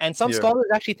 And some scholars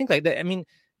actually think like that. I mean,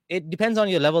 it depends on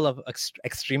your level of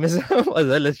extremism or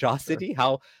religiosity,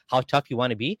 how tough you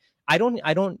want to be. I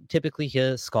don't typically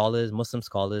hear scholars, Muslim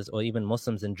scholars, or even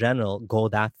Muslims in general go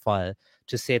that far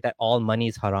to say that all money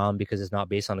is haram because it's not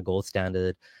based on a gold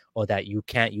standard, or that you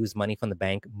can't use money from the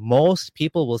bank. Most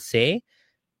people will say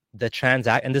and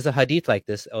there's a hadith like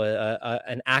this, or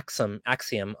an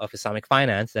axiom of Islamic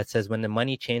finance that says when the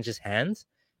money changes hands,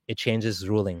 it changes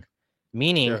ruling.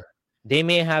 Meaning, they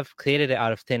may have created it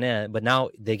out of thin air, but now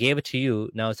they gave it to you.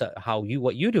 Now it's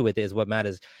what you do with it is what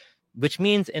matters. Which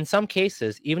means in some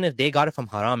cases, even if they got it from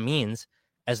haram means,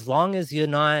 as long as you're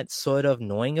not sort of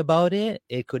knowing about it,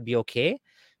 it could be okay.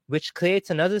 Which creates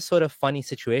another sort of funny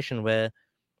situation where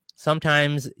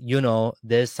sometimes,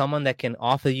 there's someone that can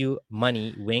offer you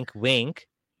money, wink, wink,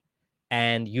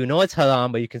 and it's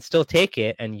haram, but you can still take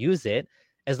it and use it.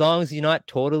 as long as you're not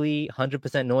totally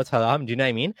 100% know it's haram. Do you know what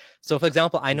I mean? So, for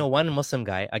example, I know Mm. one Muslim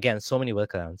guy. Again, so many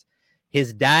workarounds.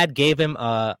 His dad gave him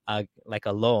a like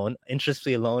a loan,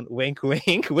 interest-free loan, wink,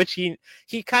 wink, which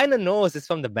he kind of knows is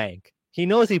from the bank. He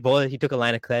knows he borrowed. He took a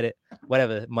line of credit,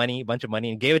 whatever, money, bunch of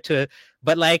money, and gave it to.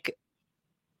 But like,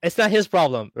 it's not his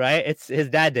problem, right? It's his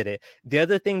dad did it. The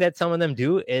other thing that some of them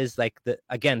do is like the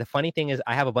funny thing is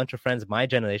I have a bunch of friends my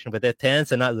generation, but their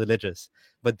parents are not religious,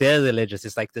 but they're religious.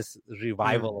 It's like this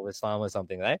revival of Islam or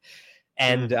something, right?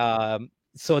 And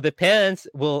so the parents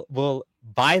will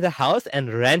buy the house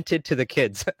and rent it to the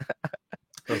kids.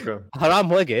 Okay. Haram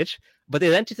mortgage, but they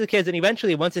rent it to the kids, and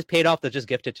eventually once it's paid off, they'll just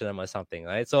gift it to them or something,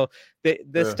 right? So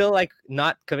they're still like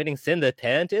not committing sin, the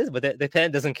parent is, but the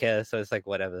parent doesn't care, so it's like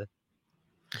whatever.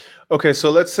 Okay,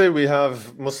 so let's say we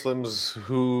have Muslims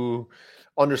who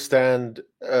understand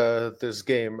this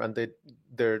game, and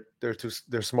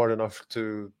they're smart enough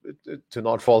to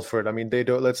not fall for it. I mean, they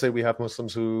don't. Let's say we have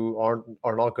Muslims who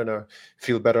are not gonna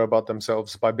feel better about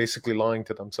themselves by basically lying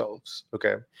to themselves.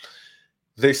 Okay,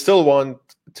 they still want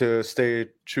to stay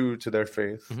true to their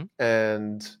faith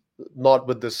and not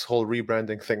with this whole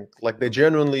rebranding thing. Like they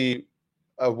genuinely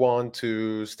want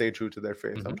to stay true to their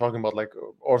faith. I'm talking about like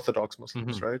Orthodox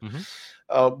Muslims, right?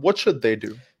 What should they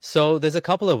do? So there's a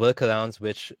couple of workarounds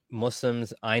which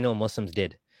I know Muslims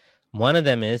did. One of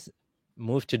them is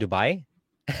move to Dubai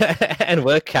and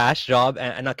work cash job,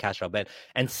 and not cash job, but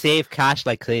and save cash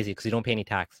like crazy because you don't pay any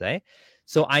tax, right?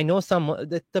 So I know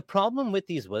the problem with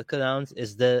these workarounds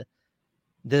is they're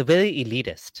very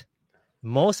elitist.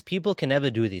 Most people can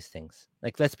never do these things.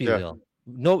 Like, let's be real.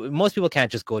 No, most people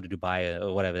can't just go to Dubai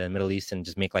or whatever, the Middle East, and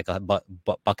just make like a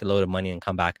bucket load of money and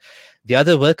come back. The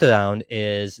other workaround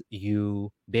is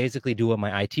you basically do what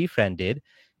my IT friend did.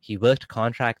 He worked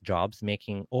contract jobs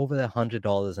making over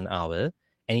 $100 an hour,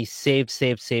 and he saved.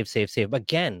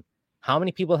 Again, how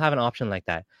many people have an option like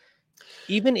that?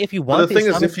 Even if you want, the thing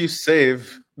is, if you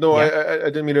save, I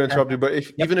didn't mean to interrupt you, but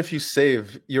even if you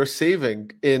save, you're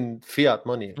saving in fiat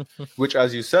money, which,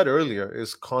 as you said earlier,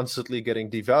 is constantly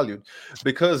getting devalued.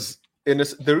 Because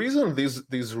the reason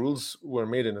these rules were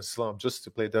made in Islam, just to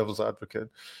play devil's advocate,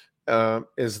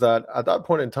 is that at that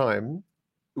point in time,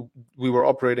 we were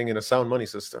operating in a sound money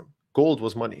system. Gold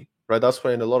was money, right? That's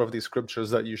why in a lot of these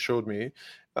scriptures that you showed me,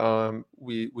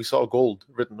 we saw gold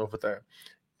written over there.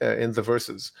 In the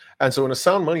verses. And so in a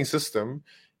sound money system,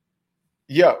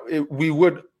 we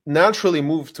would naturally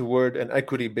move toward an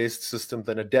equity-based system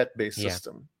than a debt-based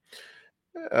system.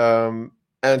 And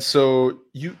so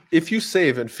if you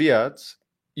save in fiat,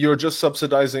 you're just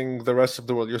subsidizing the rest of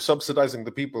the world. You're subsidizing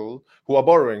the people who are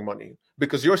borrowing money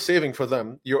because you're saving for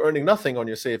them. You're earning nothing on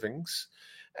your savings,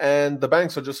 and the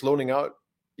banks are just loaning out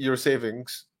your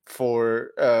savings for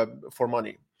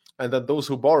money. And then those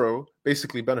who borrow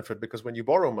basically benefit because when you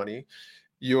borrow money,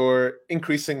 you're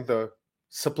increasing the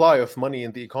supply of money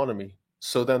in the economy.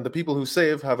 So then the people who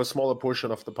save have a smaller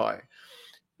portion of the pie.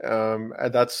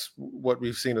 And that's what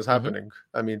we've seen is happening.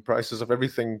 I mean, prices of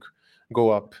everything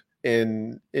go up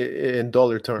in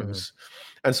dollar terms.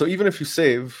 And so even if you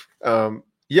save,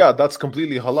 that's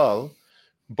completely halal,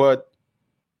 but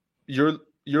you're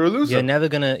a loser. You're never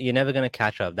gonna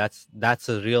catch up. That's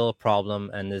a real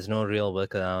problem, and there's no real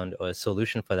workaround or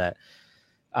solution for that.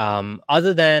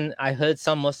 Other than I heard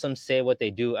some Muslims say what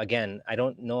they do. Again, I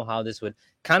don't know how this would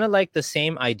kind of like the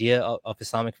same idea of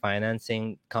Islamic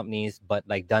financing companies, but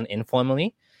like done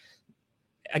informally.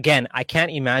 Again, I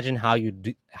can't imagine how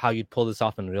you'd pull this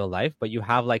off in real life. But you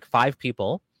have like 5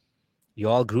 people, you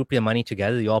all group your money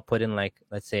together, you all put in like,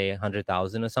 let's say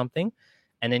 100,000 or something.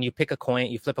 And then you pick a coin,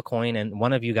 you flip a coin, and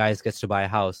one of you guys gets to buy a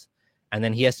house, and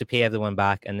then he has to pay everyone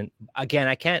back. And then again,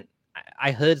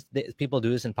 I heard people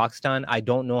do this in Pakistan. I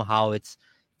don't know how it's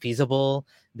feasible.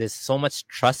 There's so much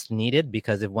trust needed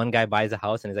because if one guy buys a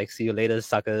house and he's like, "See you later,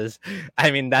 suckers,"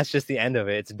 I mean, that's just the end of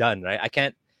it. It's done, right?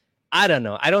 I don't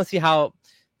know. I don't see how.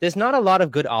 There's not a lot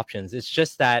of good options. It's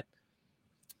just that,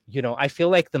 I feel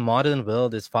like the modern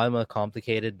world is far more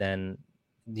complicated than,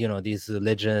 these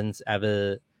religious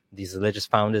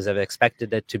founders ever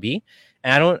expected it to be.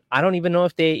 And I don't even know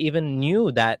if they even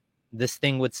knew that this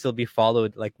thing would still be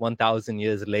followed like 1,000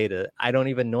 years later. I don't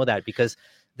even know that because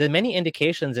there are many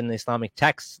indications in the Islamic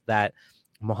texts that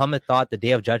Muhammad thought the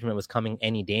Day of Judgment was coming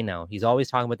any day now. He's always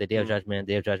talking about the Day of Judgment,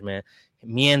 Day of Judgment.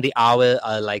 Me and the hour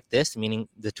are like this, meaning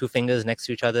the 2 fingers next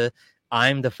to each other.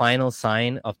 I'm the final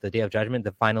sign of the Day of Judgment,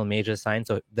 the final major sign.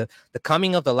 So the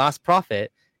coming of the last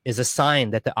prophet is a sign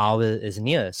that the hour is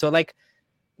near. So like,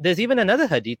 there's even another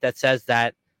hadith that says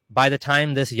that by the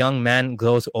time this young man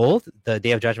grows old, the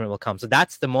Day of Judgment will come. So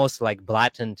that's the most like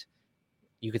blatant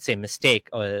you could say mistake,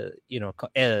 or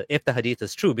if the hadith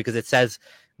is true, because it says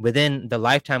within the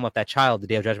lifetime of that child the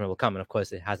day of judgment will come, and of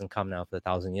course it hasn't come now for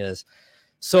 1,000 years.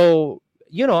 So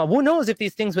who knows if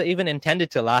these things were even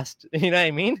intended to last. You know what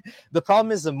I mean? The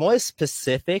problem is, the more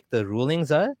specific the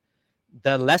rulings are,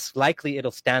 the less likely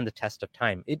it'll stand the test of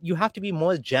time. You have to be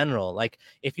more general. Like,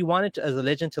 if you wanted a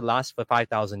religion to last for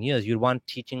 5,000 years, you'd want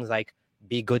teachings like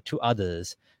be good to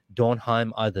others, don't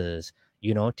harm others,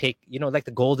 take, like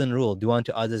the golden rule, do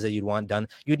unto others that you'd want done.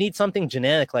 You need something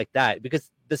generic like that, because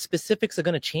the specifics are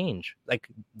going to change like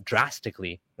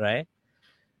drastically, right?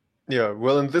 Yeah,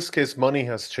 well, in this case, money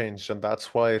has changed, and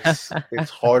that's why it's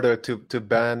harder to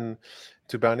ban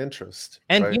interest.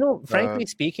 And right? Frankly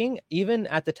speaking, even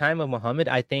at the time of Muhammad,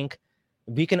 I think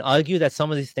we can argue that some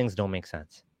of these things don't make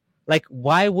sense. Like,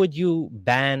 why would you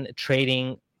ban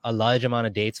trading a large amount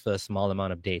of dates for a small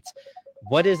amount of dates?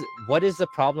 What is the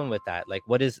problem with that? Like,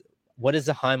 what is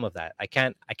the harm of that? I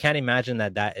can't imagine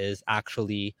that is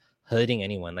actually hurting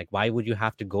anyone. Like, why would you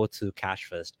have to go to cash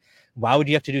first? Why would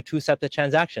you have to do 2 separate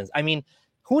transactions? I mean,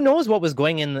 who knows what was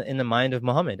going in the mind of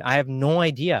Muhammad? I have no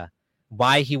idea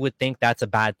why he would think that's a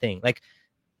bad thing. Like,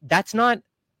 there's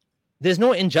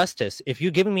no injustice. If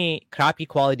you're giving me crappy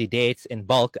quality dates in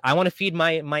bulk, I want to feed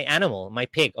my animal, my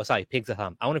pig. Oh, sorry, pig's a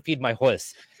hum. I want to feed my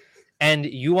horse. And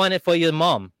you want it for your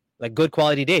mom, like good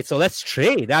quality dates. So let's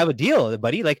trade. I have a deal,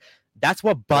 buddy. Like, that's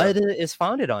what barter is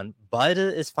founded on. Barter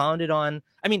is founded on,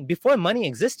 I mean, before money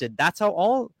existed, that's how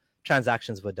all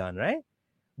transactions were done, right?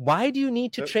 Why do you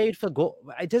need to trade for gold?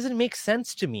 It doesn't make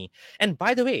sense to me. And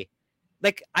by the way,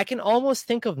 like, I can almost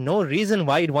think of no reason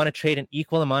why you'd want to trade an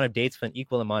equal amount of dates for an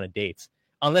equal amount of dates,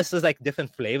 unless there's like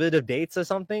different flavored of dates or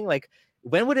something. Like,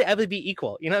 when would it ever be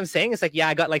equal? You know what I'm saying? It's like, yeah,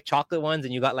 I got like chocolate ones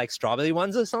and you got like strawberry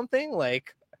ones or something.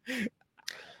 Like,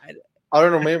 I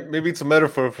don't know. Maybe it's a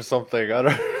metaphor for something. I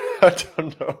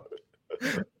don't know.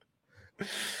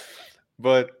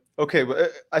 But okay,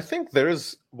 but I think there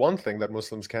is one thing that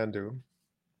Muslims can do.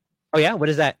 Oh yeah, what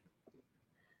is that?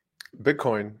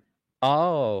 Bitcoin.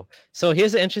 Oh, so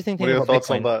here's an interesting thing. What are your thoughts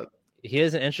Bitcoin. on that?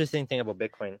 Here's an interesting thing about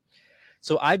Bitcoin.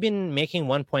 So I've been making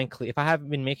one point clear. If I haven't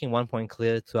been making one point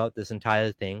clear throughout this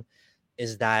entire thing,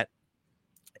 is that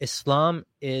Islam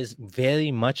is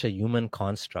very much a human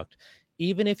construct.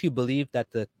 Even if you believe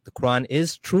that the Quran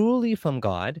is truly from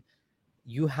God,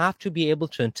 you have to be able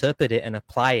to interpret it and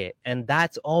apply it. And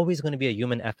that's always going to be a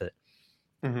human effort.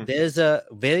 Mm-hmm. There's a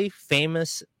very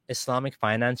famous Islamic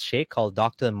finance sheikh called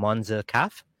Dr. Monzer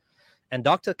Kaf. And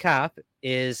Dr. Kaf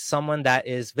is someone that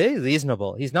is very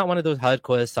reasonable. He's not one of those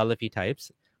hardcore Salafi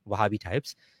types, Wahhabi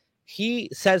types. He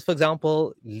says, for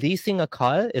example, leasing a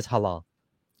car is halal.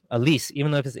 A lease,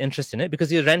 even though if there's interest in it,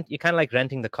 because you're kind of like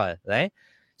renting the car, right?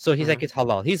 So he's like, it's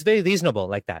halal. He's very reasonable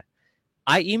like that.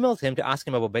 I emailed him to ask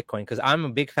him about Bitcoin because I'm a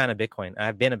big fan of Bitcoin.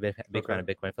 I've been a big fan of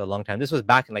Bitcoin for a long time. This was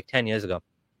back in like 10 years ago.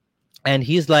 And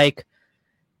he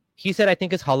said, I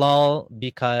think it's halal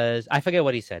because I forget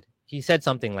what he said. He said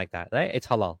something like that, right? It's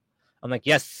halal. I'm like,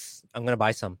 yes, I'm going to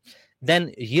buy some.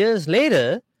 Then years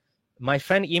later, my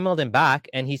friend emailed him back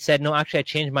and he said, no, actually, I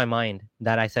changed my mind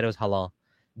that I said it was halal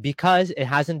because it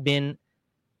hasn't been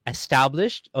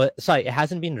it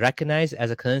hasn't been recognized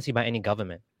as a currency by any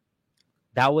government.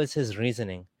 That was his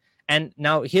reasoning. And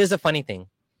now here's the funny thing.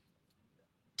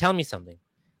 Tell me something.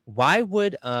 Why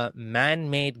would a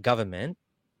man-made government,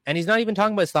 and he's not even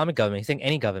talking about Islamic government, he's saying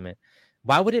any government,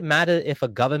 why would it matter if a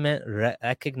government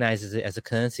recognizes it as a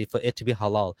currency for it to be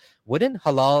halal? Wouldn't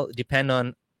halal depend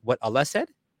on what Allah said?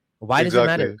 Why does it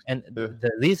matter? And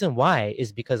the reason why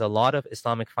is because a lot of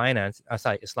Islamic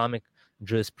Islamic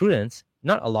jurisprudence,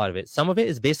 not a lot of it, some of it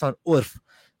is based on urf.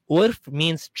 Urf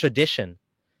means tradition,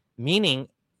 meaning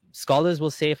scholars will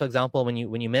say, for example, when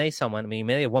you marry someone, when you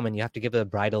marry a woman, you have to give her a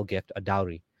bridal gift, a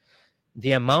dowry.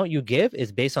 The amount you give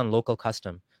is based on local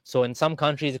custom. So in some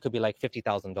countries, it could be like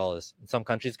 $50,000. In some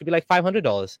countries, it could be like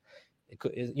 $500.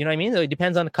 You know what I mean? It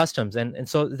depends on the customs. And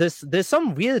so there's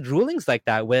some weird rulings like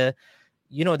that where,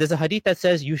 there's a hadith that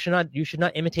says you should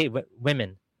not imitate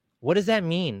women. What does that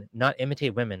mean? Not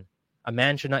imitate women. A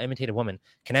man should not imitate a woman.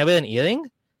 Can I wear an earring?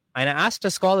 And I asked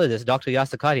a scholar this, Dr.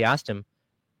 Yasir Qadhi, asked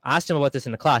him about this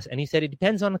in the class, and he said it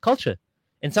depends on the culture.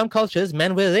 In some cultures,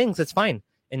 men wear rings, it's fine.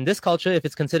 In this culture, if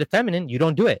it's considered feminine, you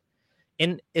don't do it.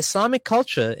 In Islamic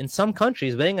culture, in some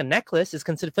countries, wearing a necklace is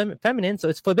considered feminine, so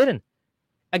it's forbidden.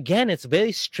 Again, it's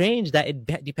very strange that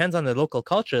it depends on the local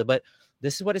culture, but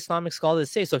this is what Islamic scholars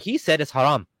say. So he said it's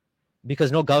haram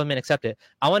because no government accepted it.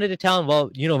 I wanted to tell him,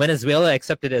 well, Venezuela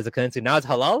accepted it as a currency. Now it's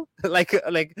halal? like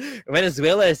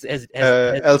Venezuela has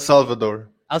El Salvador.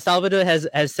 El Salvador has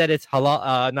said it's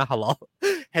halal, not halal,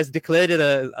 has declared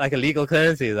it like a legal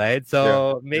currency, right?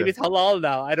 So maybe it's halal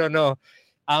now. I don't know.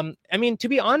 I mean, to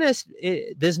be honest,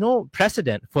 there's no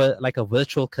precedent for like a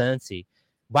virtual currency.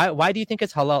 Why do you think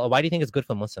it's halal, or why do you think it's good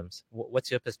for Muslims?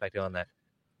 What's your perspective on that?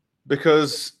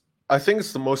 Because I think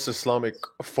it's the most Islamic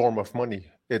form of money.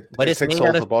 It it's ticks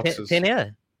all the boxes. Thin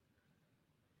air.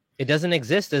 It doesn't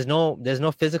exist. There's no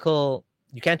physical.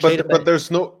 You can't trade it. But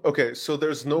there's no. Okay, so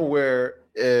there's nowhere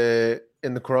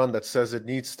in the Quran that says it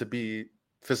needs to be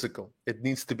physical. It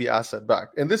needs to be asset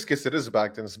backed. In this case, it is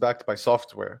backed, and it's backed by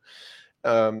software.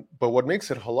 But what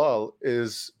makes it halal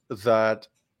is that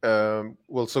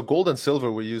so gold and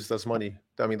silver were used as money.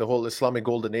 I mean, the whole Islamic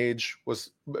golden age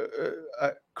was.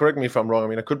 Correct me if I'm wrong. I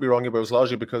mean, I could be wrong, but it was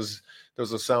largely because there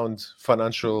was a sound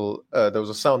financial. There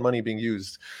was a sound money being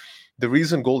used. The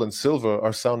reason gold and silver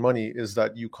are sound money is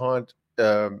that you can't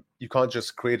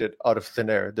just create it out of thin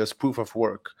air. There's proof of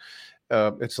work.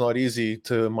 It's not easy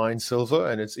to mine silver,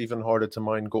 and it's even harder to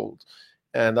mine gold.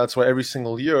 And that's why every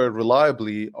single year,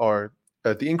 reliably, the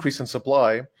increase in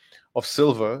supply of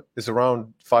silver is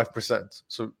around 5%.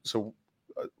 So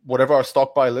whatever our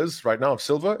stockpile is right now of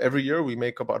silver, every year we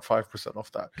make about 5%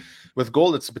 of that. With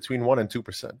gold, it's between 1 and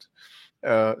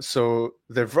 2%. So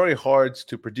they're very hard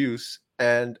to produce,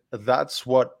 and that's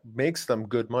what makes them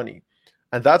good money.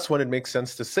 And that's when it makes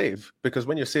sense to save, because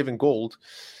when you're saving gold,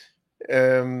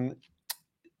 your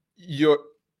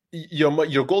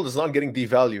gold is not getting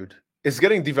devalued. It's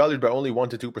getting devalued by only 1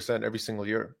 to 2% every single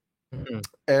year. Mm-hmm.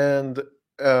 And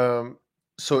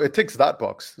so it ticks that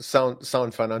box,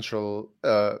 sound financial,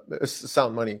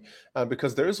 sound money,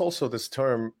 because there is also this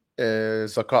term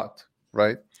zakat,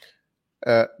 right?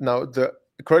 Now,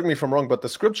 correct me if I'm wrong, but the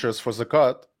scriptures for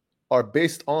zakat are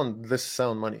based on this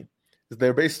sound money.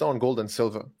 They're based on gold and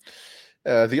silver.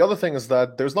 The other thing is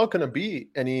that there's not going to be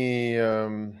any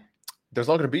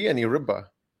riba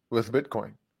with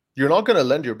Bitcoin. You're not going to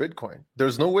lend your Bitcoin.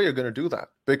 There's no way you're going to do that,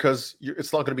 because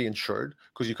it's not going to be insured,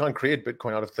 because you can't create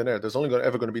Bitcoin out of thin air. There's only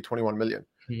ever going to be 21 million.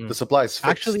 Mm-hmm. The supply is fixed.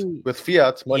 Actually, with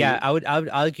fiat money. Yeah, I would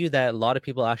argue that a lot of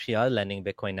people actually are lending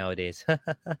Bitcoin nowadays.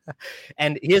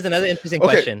 And here's another interesting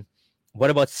question. What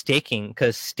about staking?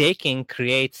 Because staking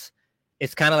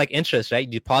it's kind of like interest, right?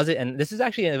 Deposit. And this is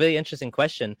actually a really interesting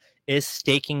question. Is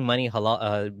staking money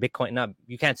halal? Bitcoin, not,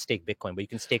 you can't stake Bitcoin, but you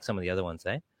can stake some of the other ones,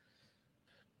 right?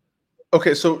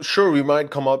 Okay, so sure, we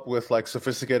might come up with like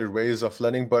sophisticated ways of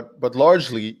lending, but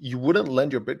largely you wouldn't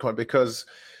lend your Bitcoin, because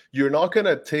you're not going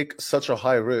to take such a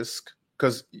high risk.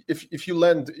 Because if you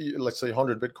lend, let's say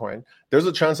 100 Bitcoin, there's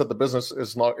a chance that the business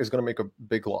is going to make a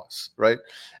big loss, right?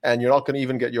 And you're not going to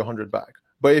even get your 100 back.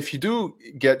 But if you do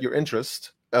get your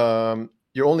interest,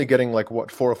 you're only getting like 4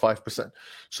 or 5%.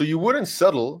 So you wouldn't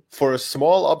settle for a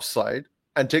small upside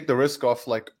and take the risk of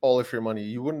like all of your money.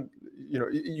 You wouldn't,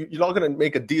 you're not going to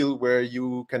make a deal where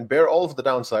you can bear all of the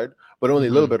downside, but only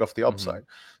a little bit of the upside.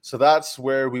 Mm-hmm. So that's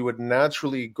where we would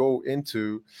naturally go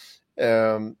into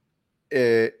an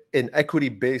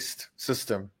equity-based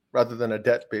system rather than a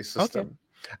debt-based system. Okay.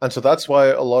 And so that's why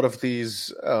a lot of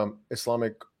these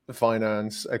Islamic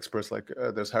finance experts, like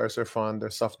there's Haris Irfan,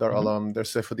 there's Safdar Alam,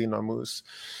 there's Saifuddin Ammous.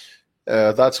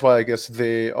 That's why I guess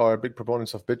they are big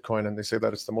proponents of Bitcoin, and they say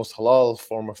that it's the most halal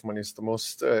form of money. It's the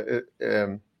most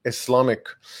Islamic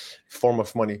form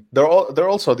of money. There are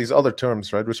also these other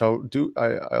terms, right? Which I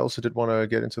also did want to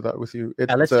get into that with you.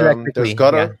 Let's there's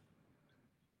Gharar.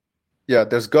 Yeah,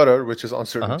 there's Gharar, which is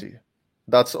uncertainty.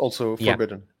 That's also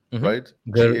forbidden, right?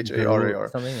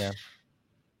 Gharar. Something, yeah.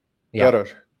 Gharar,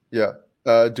 yeah.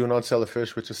 Do not sell a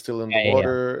fish which is still in the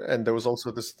water. And there was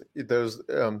also this. There's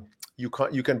you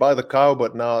can buy the cow,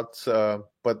 but not the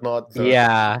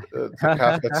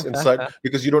calf that's inside,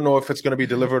 because you don't know if it's going to be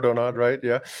delivered or not, right?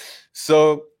 Yeah.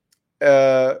 So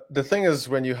the thing is,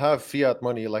 when you have fiat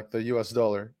money like the US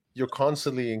dollar, you're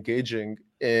constantly engaging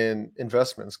in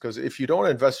investments, because if you don't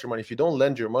invest your money, if you don't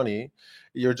lend your money,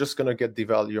 you're just going to get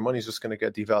devalued. Your money's just going to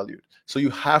get devalued. So you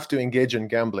have to engage in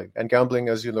gambling, and gambling,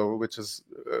 as you know, which is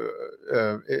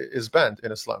banned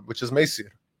in Islam, which is maisir,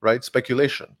 right?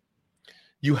 Speculation.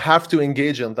 You have to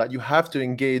engage in that. You have to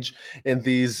engage in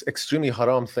these extremely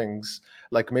haram things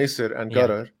like maisir and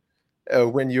gharar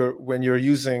when you're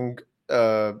using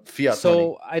fiat so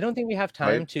money. I don't think we have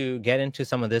time to get into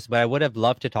some of this, but I would have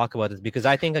loved to talk about this, because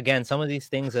I think, again, some of these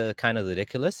things are kind of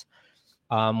ridiculous.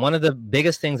 One of the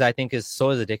biggest things I think is so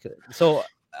ridiculous. So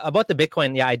about the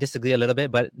Bitcoin, I disagree a little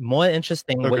bit, but more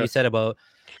interesting what you said about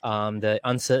the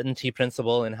uncertainty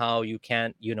principle and how you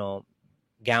can't,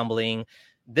 gambling.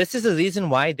 This is the reason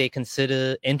why they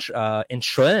consider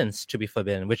insurance to be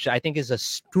forbidden, which I think is the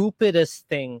stupidest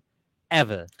thing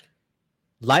ever.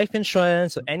 Life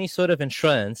insurance or any sort of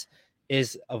insurance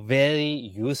is a very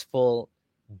useful,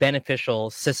 beneficial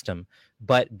system.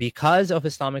 But because of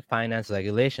Islamic finance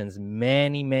regulations,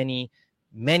 many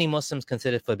Muslims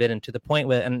consider it forbidden, to the point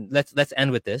where, and let's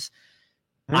end with this.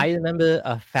 I remember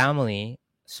a family,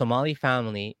 Somali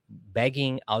family,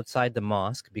 begging outside the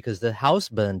mosque because the house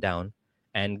burned down.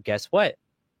 And guess what?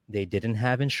 They didn't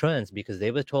have insurance because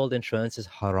they were told insurance is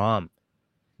haram.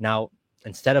 Now,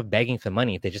 instead of begging for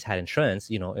money, if they just had insurance,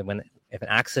 if an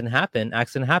accident happened,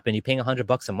 you're paying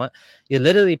 $100 a month. You're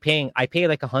literally paying, I pay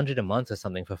like $100 a month or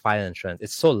something for fire insurance.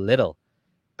 It's so little.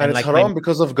 And it's like haram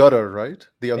because of gutter, right?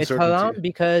 The uncertainty. It's haram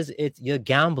because you're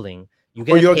gambling.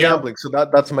 You're gambling, so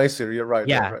that's Maisir. You're right.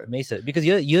 Yeah, right. Maisir, because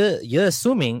you're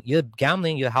assuming, you're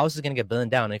gambling, your house is gonna get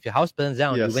burned down. If your house burns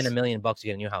down, you win $1 million, you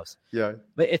get a new house. Yeah,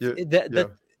 but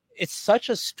it's such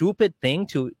a stupid thing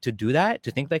to do that,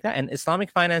 to think like that. And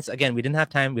Islamic finance, again, we don't have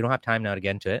time now to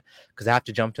get into it because I have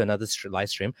to jump to another live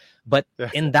stream. But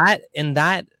in that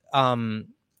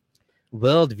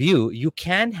worldview, you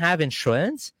can have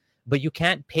insurance, but you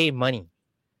can't pay money.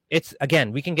 It's,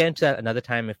 again, we can get into that another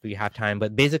time if we have time,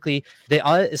 but basically there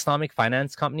are Islamic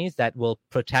finance companies that will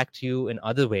protect you in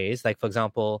other ways. Like, for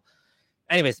example,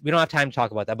 anyways, we don't have time to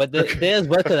talk about that, but there's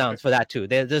workarounds for that too.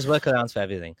 There's workarounds for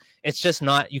everything. It's just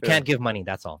not, you can't give money.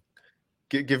 That's all.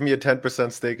 Give me a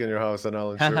 10% stake in your house and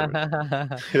I'll insure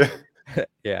it.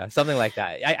 Yeah, something like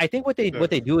that. I think what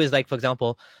they do is, like, for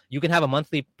example, you can have a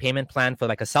monthly payment plan for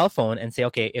like a cell phone and say,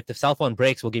 okay, if the cell phone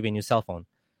breaks, we'll give you a new cell phone.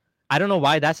 I don't know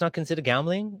why that's not considered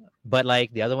gambling, but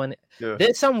like the other one,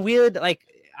 there's some weird, like,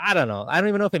 I don't know. I don't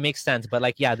even know if it makes sense, but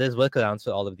like, yeah, there's workarounds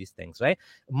for all of these things, right?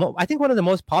 I think one of the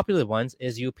most popular ones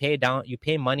is you pay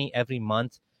money every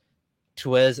month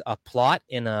towards a plot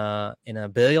in a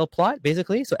burial plot,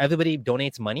 basically. So everybody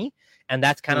donates money, and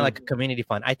that's kind of like a community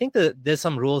fund. I think there's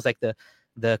some rules, like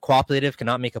the cooperative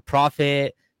cannot make a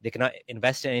profit, they cannot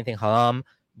invest in anything haram,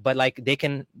 but like they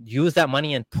can use that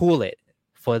money and pool it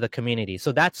for the community.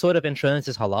 So that sort of insurance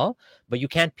is halal, but you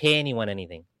can't pay anyone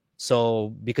anything.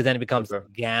 So because then it becomes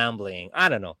gambling. I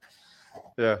don't know.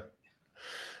 Yeah.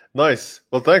 Nice.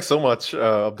 Well, thanks so much,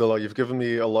 Abdullah. You've given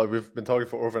me a lot. We've been talking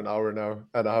for over an hour now,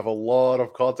 and I have a lot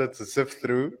of content to sift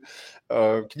through.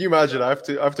 Can you imagine? I have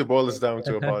to boil this down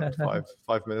to about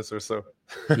 5 minutes or so.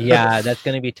 Yeah, that's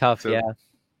gonna be tough. Yeah.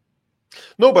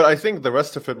 No, but I think the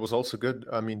rest of it was also good.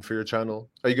 I mean, for your channel,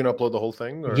 are you going to upload the whole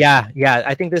thing? Or? Yeah.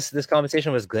 I think this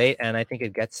conversation was great, and I think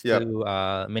it gets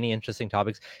to many interesting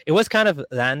topics. It was kind of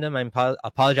random. I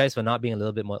apologize for not being a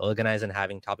little bit more organized and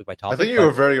having topic by topic. I think you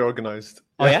were very organized.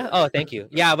 Oh yeah. Oh, thank you.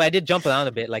 Yeah, but I did jump around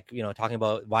a bit, like, talking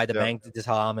about why the bank did this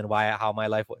haram and how my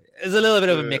life is a little bit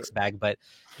of a mixed bag. But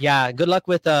yeah, good luck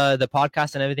with the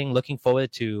podcast and everything. Looking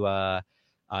forward to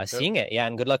seeing it. Yeah,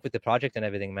 and good luck with the project and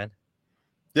everything, man.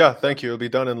 Yeah, thank you. It'll be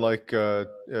done in like 2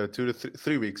 to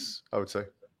 3 weeks, I would say.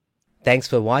 Thanks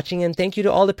for watching, and thank you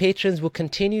to all the patrons who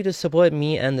continue to support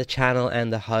me and the channel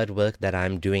and the hard work that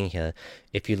I'm doing here.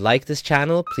 If you like this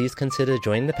channel, please consider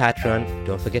joining the Patreon.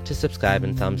 Don't forget to subscribe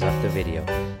and thumbs up the video.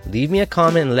 Leave me a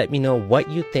comment and let me know what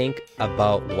you think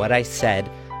about what I said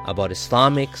about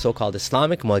so-called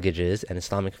Islamic mortgages and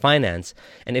Islamic finance,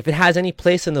 and if it has any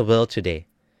place in the world today.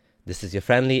 This is your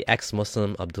friendly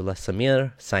ex-Muslim Abdullah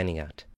Samir signing out.